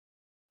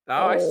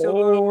 Oh, I still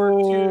go to work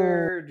too.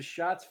 There,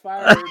 shots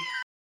fired,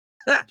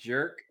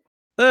 jerk.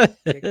 I'm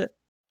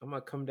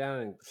gonna come down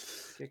and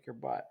kick your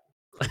butt.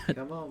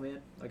 Come on,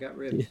 man. I got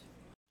ribs.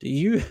 Do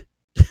you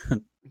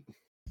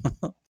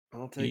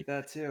I'll take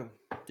that too.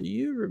 do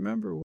you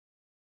remember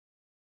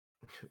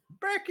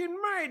Back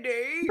in my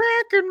day,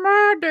 back in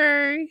my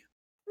day?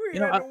 we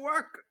You know, had to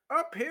walk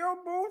uphill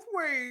both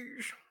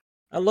ways.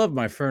 I love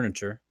my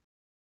furniture.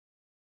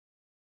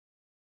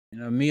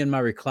 Me and my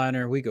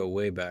recliner, we go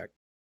way back.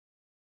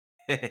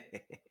 Eh.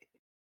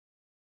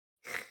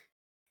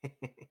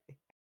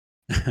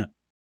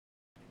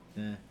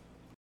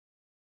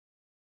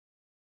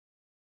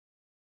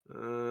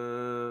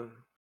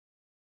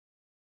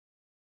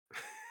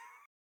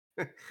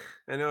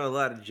 I know a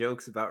lot of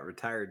jokes about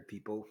retired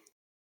people,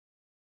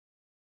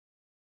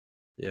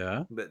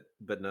 Yeah. but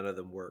none of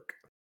them work.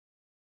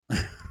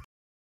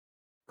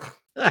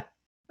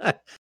 Are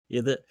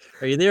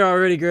you there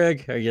already,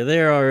 Greg? Are you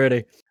there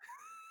already?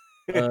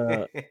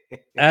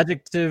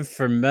 Adjective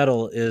for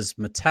metal is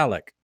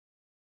metallic,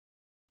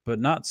 but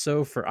not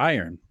so for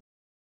iron,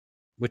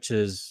 which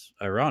is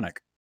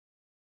ironic.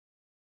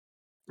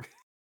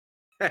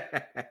 I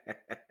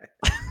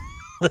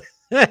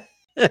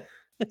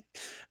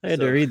had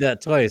to read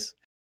that twice.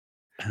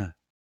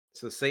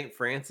 So St.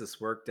 Francis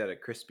worked at a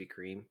Krispy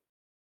Kreme.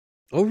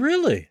 Oh,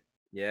 really?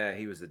 Yeah,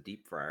 he was a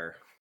deep fryer.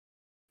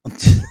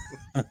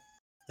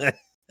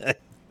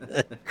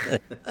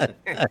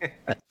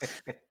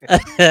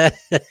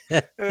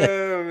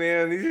 Oh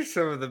man, these are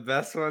some of the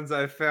best ones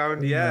I've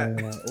found yet.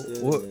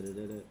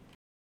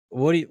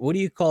 What do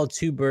you call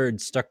two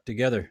birds stuck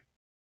together?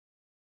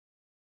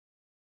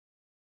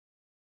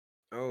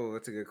 Oh,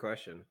 that's a good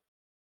question.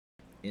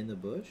 In the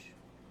bush?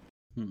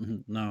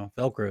 No,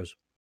 Velcros.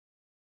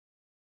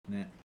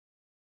 Nah.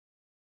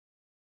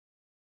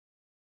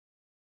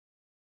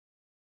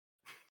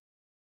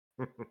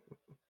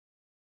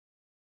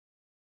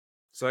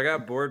 So I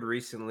got bored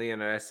recently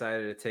and I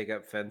decided to take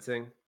up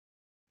fencing.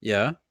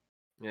 Yeah.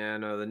 Yeah,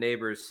 no, the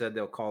neighbors said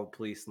they'll call the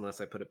police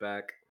unless I put it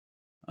back.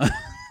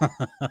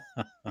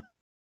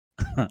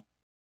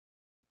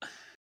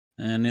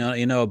 And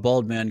a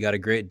bald man got a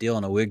great deal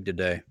on a wig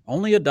today.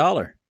 Only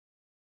 $1.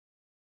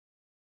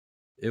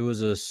 It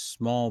was a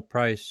small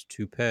price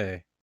to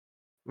pay.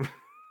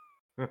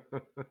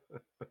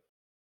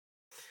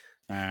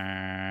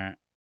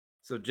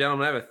 So,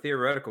 gentlemen, I have a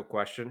theoretical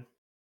question.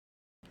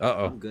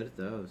 Uh-oh. I'm good at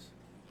those.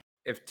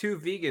 If two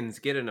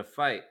vegans get in a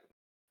fight,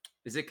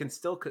 is it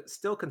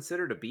still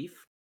considered a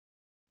beef?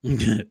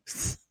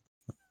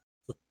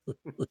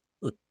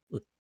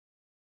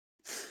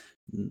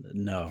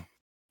 No,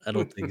 I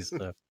don't think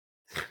so.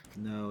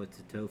 No, it's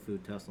a tofu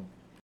tussle.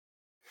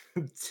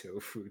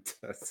 Tofu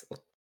tussle.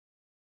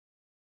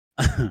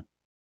 I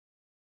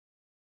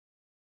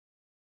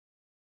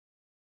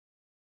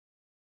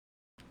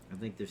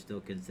think they're still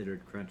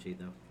considered crunchy,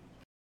 though.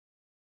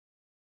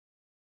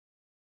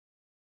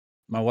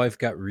 My wife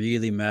got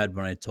really mad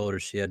when I told her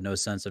she had no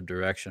sense of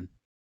direction.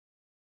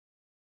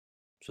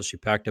 So she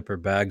packed up her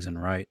bags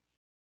and right.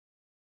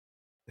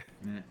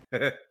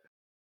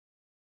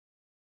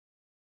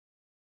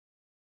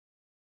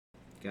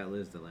 Got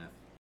Liz to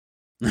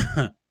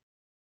laugh.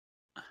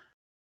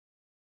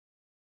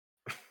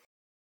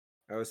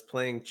 I was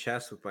playing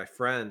chess with my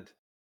friend,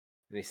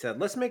 and he said,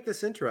 "Let's make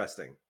this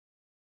interesting."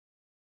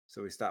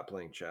 So we stopped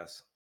playing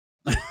chess.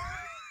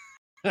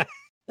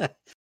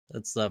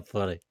 That's not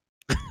funny.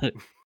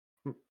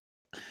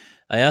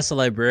 I asked the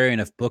librarian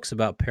if books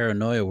about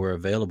paranoia were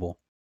available.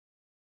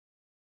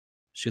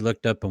 She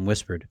looked up and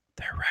whispered,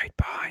 "They're right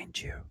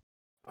behind you."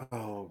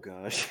 Oh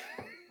gosh.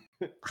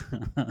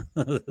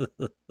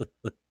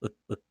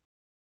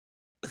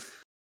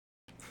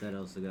 That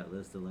also got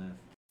Liz to laugh.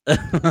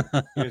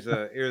 Here's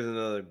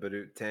another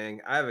Badoot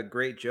Tang. I have a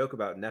great joke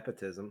about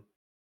nepotism.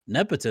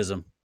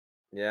 Nepotism.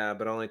 Yeah,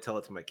 but I only tell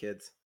it to my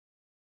kids.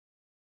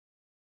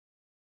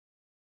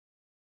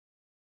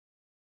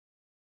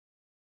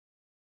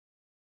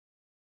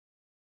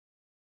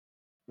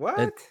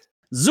 What?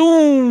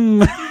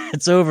 Zoom!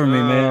 It's over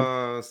me, man.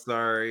 Oh,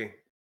 sorry.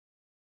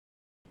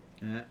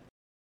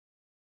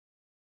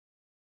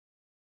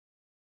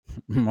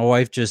 My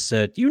wife just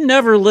said, "You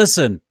never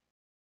listen."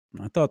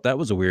 I thought that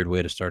was a weird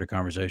way to start a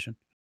conversation.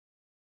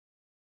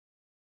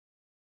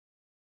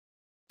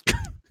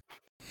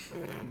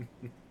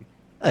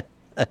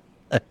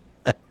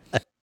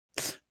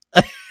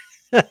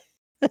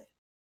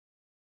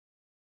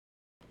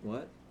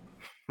 What?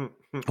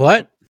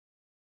 What?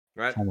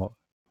 Right.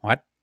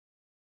 What?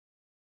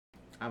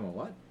 I'm a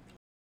what?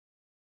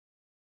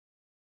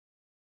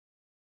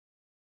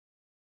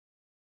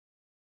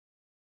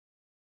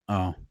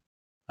 Oh.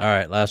 All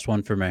right, last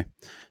one for me.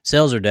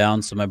 Sales are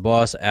down, so my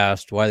boss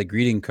asked why the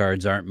greeting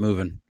cards aren't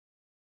moving.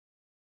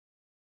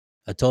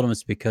 I told him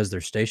it's because they're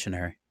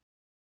stationary.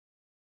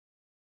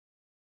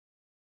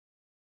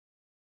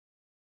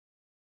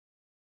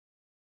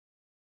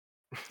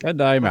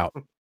 And I'm out.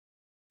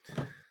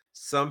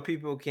 Some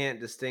people can't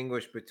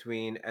distinguish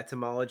between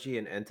etymology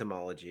and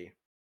entomology.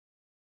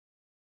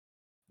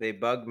 They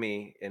bug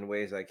me in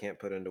ways I can't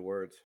put into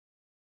words.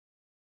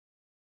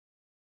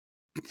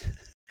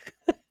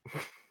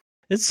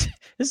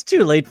 It's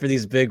too late for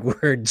these big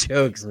word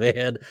jokes,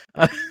 man.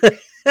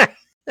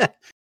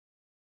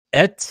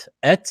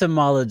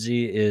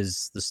 Etymology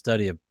is the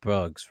study of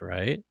bugs,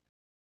 right?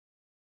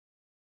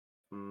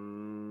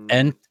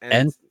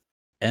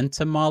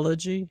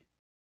 Entomology?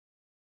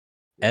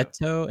 Yeah.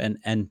 Eto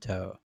and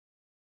ento.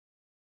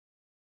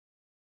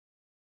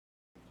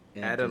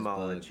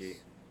 Etymology.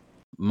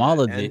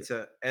 Mology.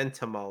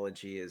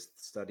 Entomology is the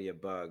study of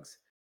bugs.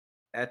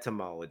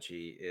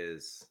 Etymology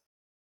is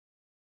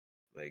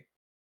like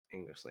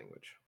English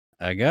language.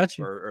 I got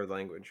you. Or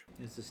language.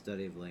 It's the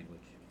study of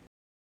language.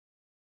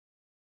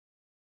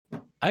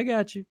 I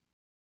got you.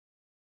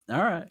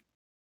 All right.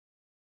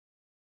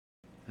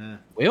 Huh.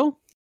 Will?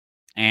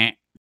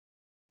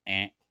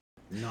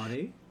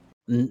 Naughty?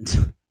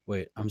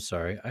 Wait, I'm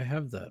sorry. I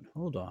have that.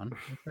 Hold on.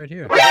 It's right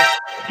here.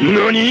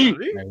 Nani?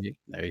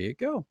 There you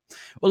go.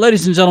 Well,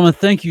 ladies and gentlemen,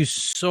 thank you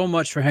so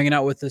much for hanging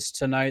out with us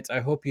tonight.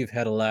 I hope you've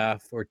had a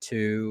laugh or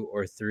two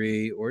or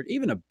three or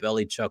even a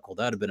belly chuckle.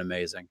 That would have been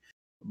amazing.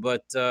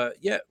 But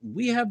yeah,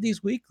 we have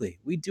these weekly.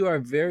 We do our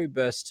very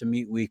best to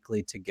meet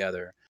weekly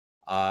together,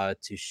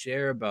 to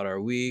share about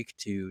our week,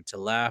 to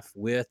laugh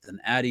with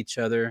and at each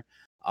other,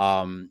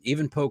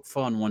 even poke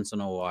fun once in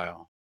a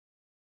while,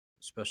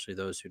 especially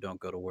those who don't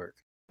go to work.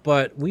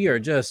 But we are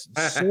just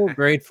so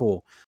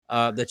grateful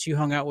that you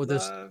hung out with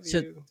us.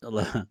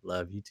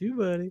 Love you too,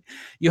 buddy.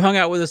 You hung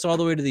out with us all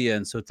the way to the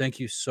end. So thank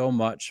you so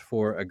much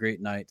for a great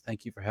night.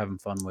 Thank you for having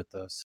fun with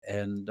us.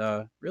 And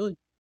really,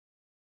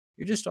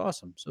 you're just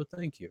awesome. So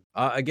thank you.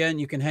 Again,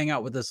 you can hang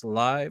out with us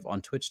live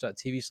on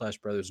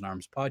twitch.tv/Brothers in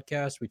Arms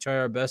podcast. We try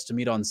our best to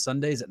meet on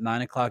Sundays at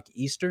 9 o'clock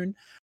Eastern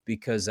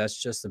because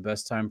that's just the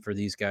best time for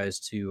these guys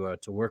to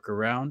work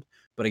around.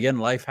 But again,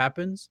 life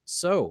happens.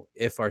 So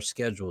if our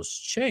schedules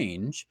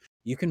change,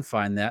 you can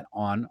find that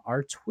on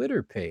our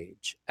Twitter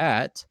page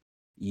at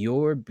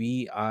Your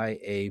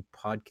BIA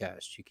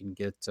Podcast. You can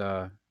get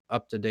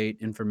up-to-date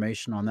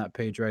information on that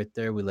page right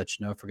there. We let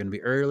you know if we're going to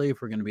be early,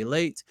 if we're going to be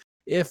late,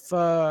 if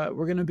we're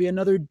going to be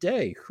another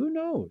day. Who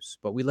knows?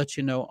 But we let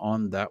you know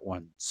on that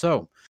one.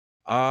 So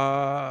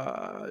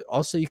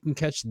also, you can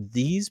catch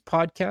these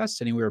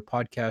podcasts anywhere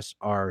podcasts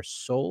are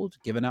sold,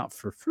 given out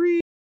for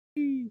free.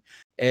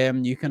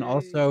 And you can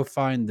also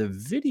find the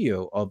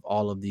video of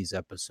all of these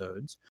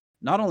episodes,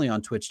 not only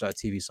on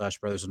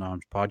twitch.tv/Brothers in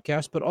Arms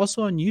podcast, but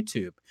also on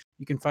YouTube.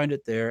 You can find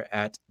it there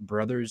at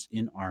Brothers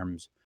in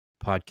Arms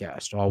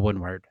podcast, all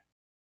one word.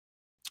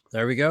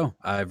 There we go.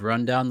 I've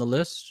run down the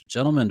list.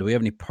 Gentlemen, do we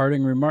have any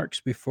parting remarks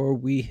before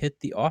we hit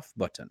the off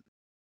button?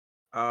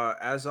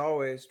 As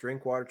always,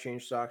 drink water,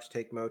 change socks,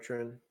 take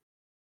Motrin.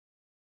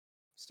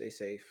 Stay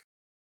safe.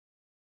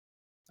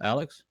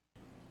 Alex?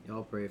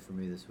 Y'all pray for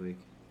me this week.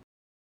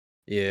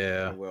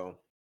 Yeah. I will.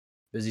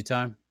 Busy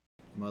time?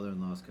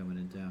 Mother-in-law's coming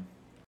in town.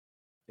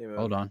 Hey,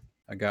 Hold on.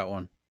 I got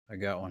one.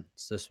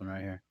 It's this one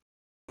right here.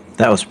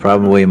 That was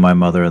probably my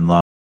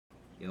mother-in-law.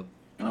 Yep.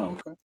 Oh,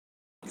 okay.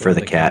 For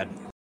the cat.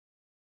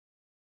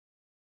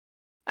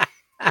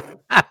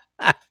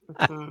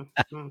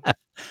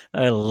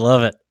 I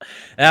love it.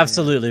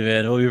 Absolutely,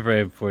 man. We'll be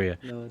praying for you.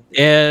 No,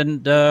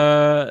 And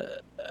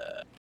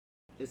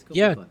it's gonna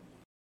yeah. be fun.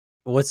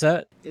 What's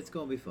that? It's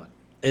gonna be fun.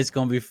 It's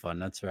gonna be fun.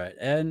 That's right.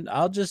 And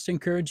I'll just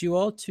encourage you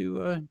all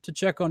to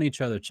check on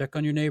each other, check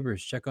on your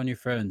neighbors, check on your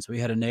friends. We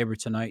had a neighbor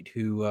tonight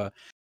who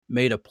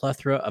made a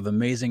plethora of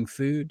amazing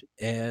food,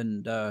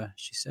 and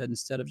she said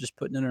instead of just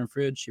putting it in her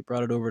fridge, she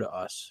brought it over to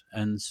us.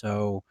 And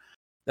so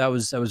that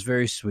was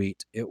very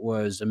sweet. It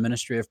was a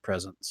ministry of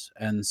presence.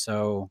 And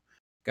so,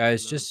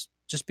 guys, Amen.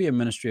 just be a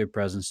ministry of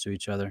presence to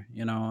each other.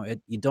 You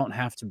don't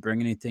have to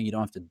bring anything, you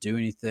don't have to do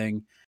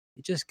anything.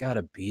 You just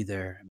gotta be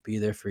there and be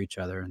there for each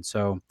other. And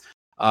so,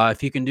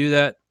 if you can do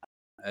that,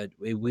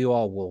 we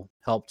all will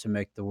help to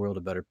make the world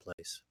a better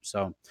place.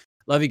 So,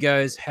 love you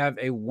guys. Have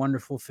a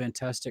wonderful,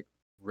 fantastic,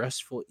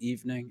 restful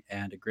evening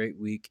and a great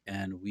week.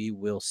 And we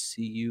will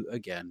see you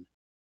again,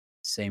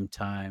 same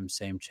time,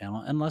 same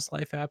channel, unless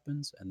life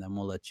happens, and then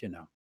we'll let you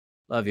know.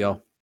 Love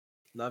y'all.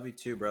 Love you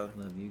too, brother.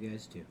 Love you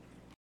guys too.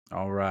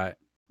 All right.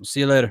 We'll see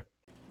you later.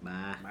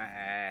 Bye.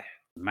 Bye.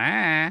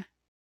 Bye.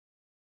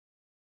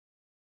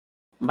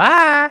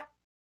 Bye.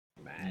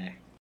 Bye.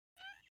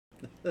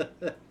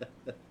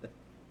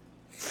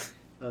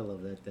 I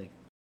love that thing.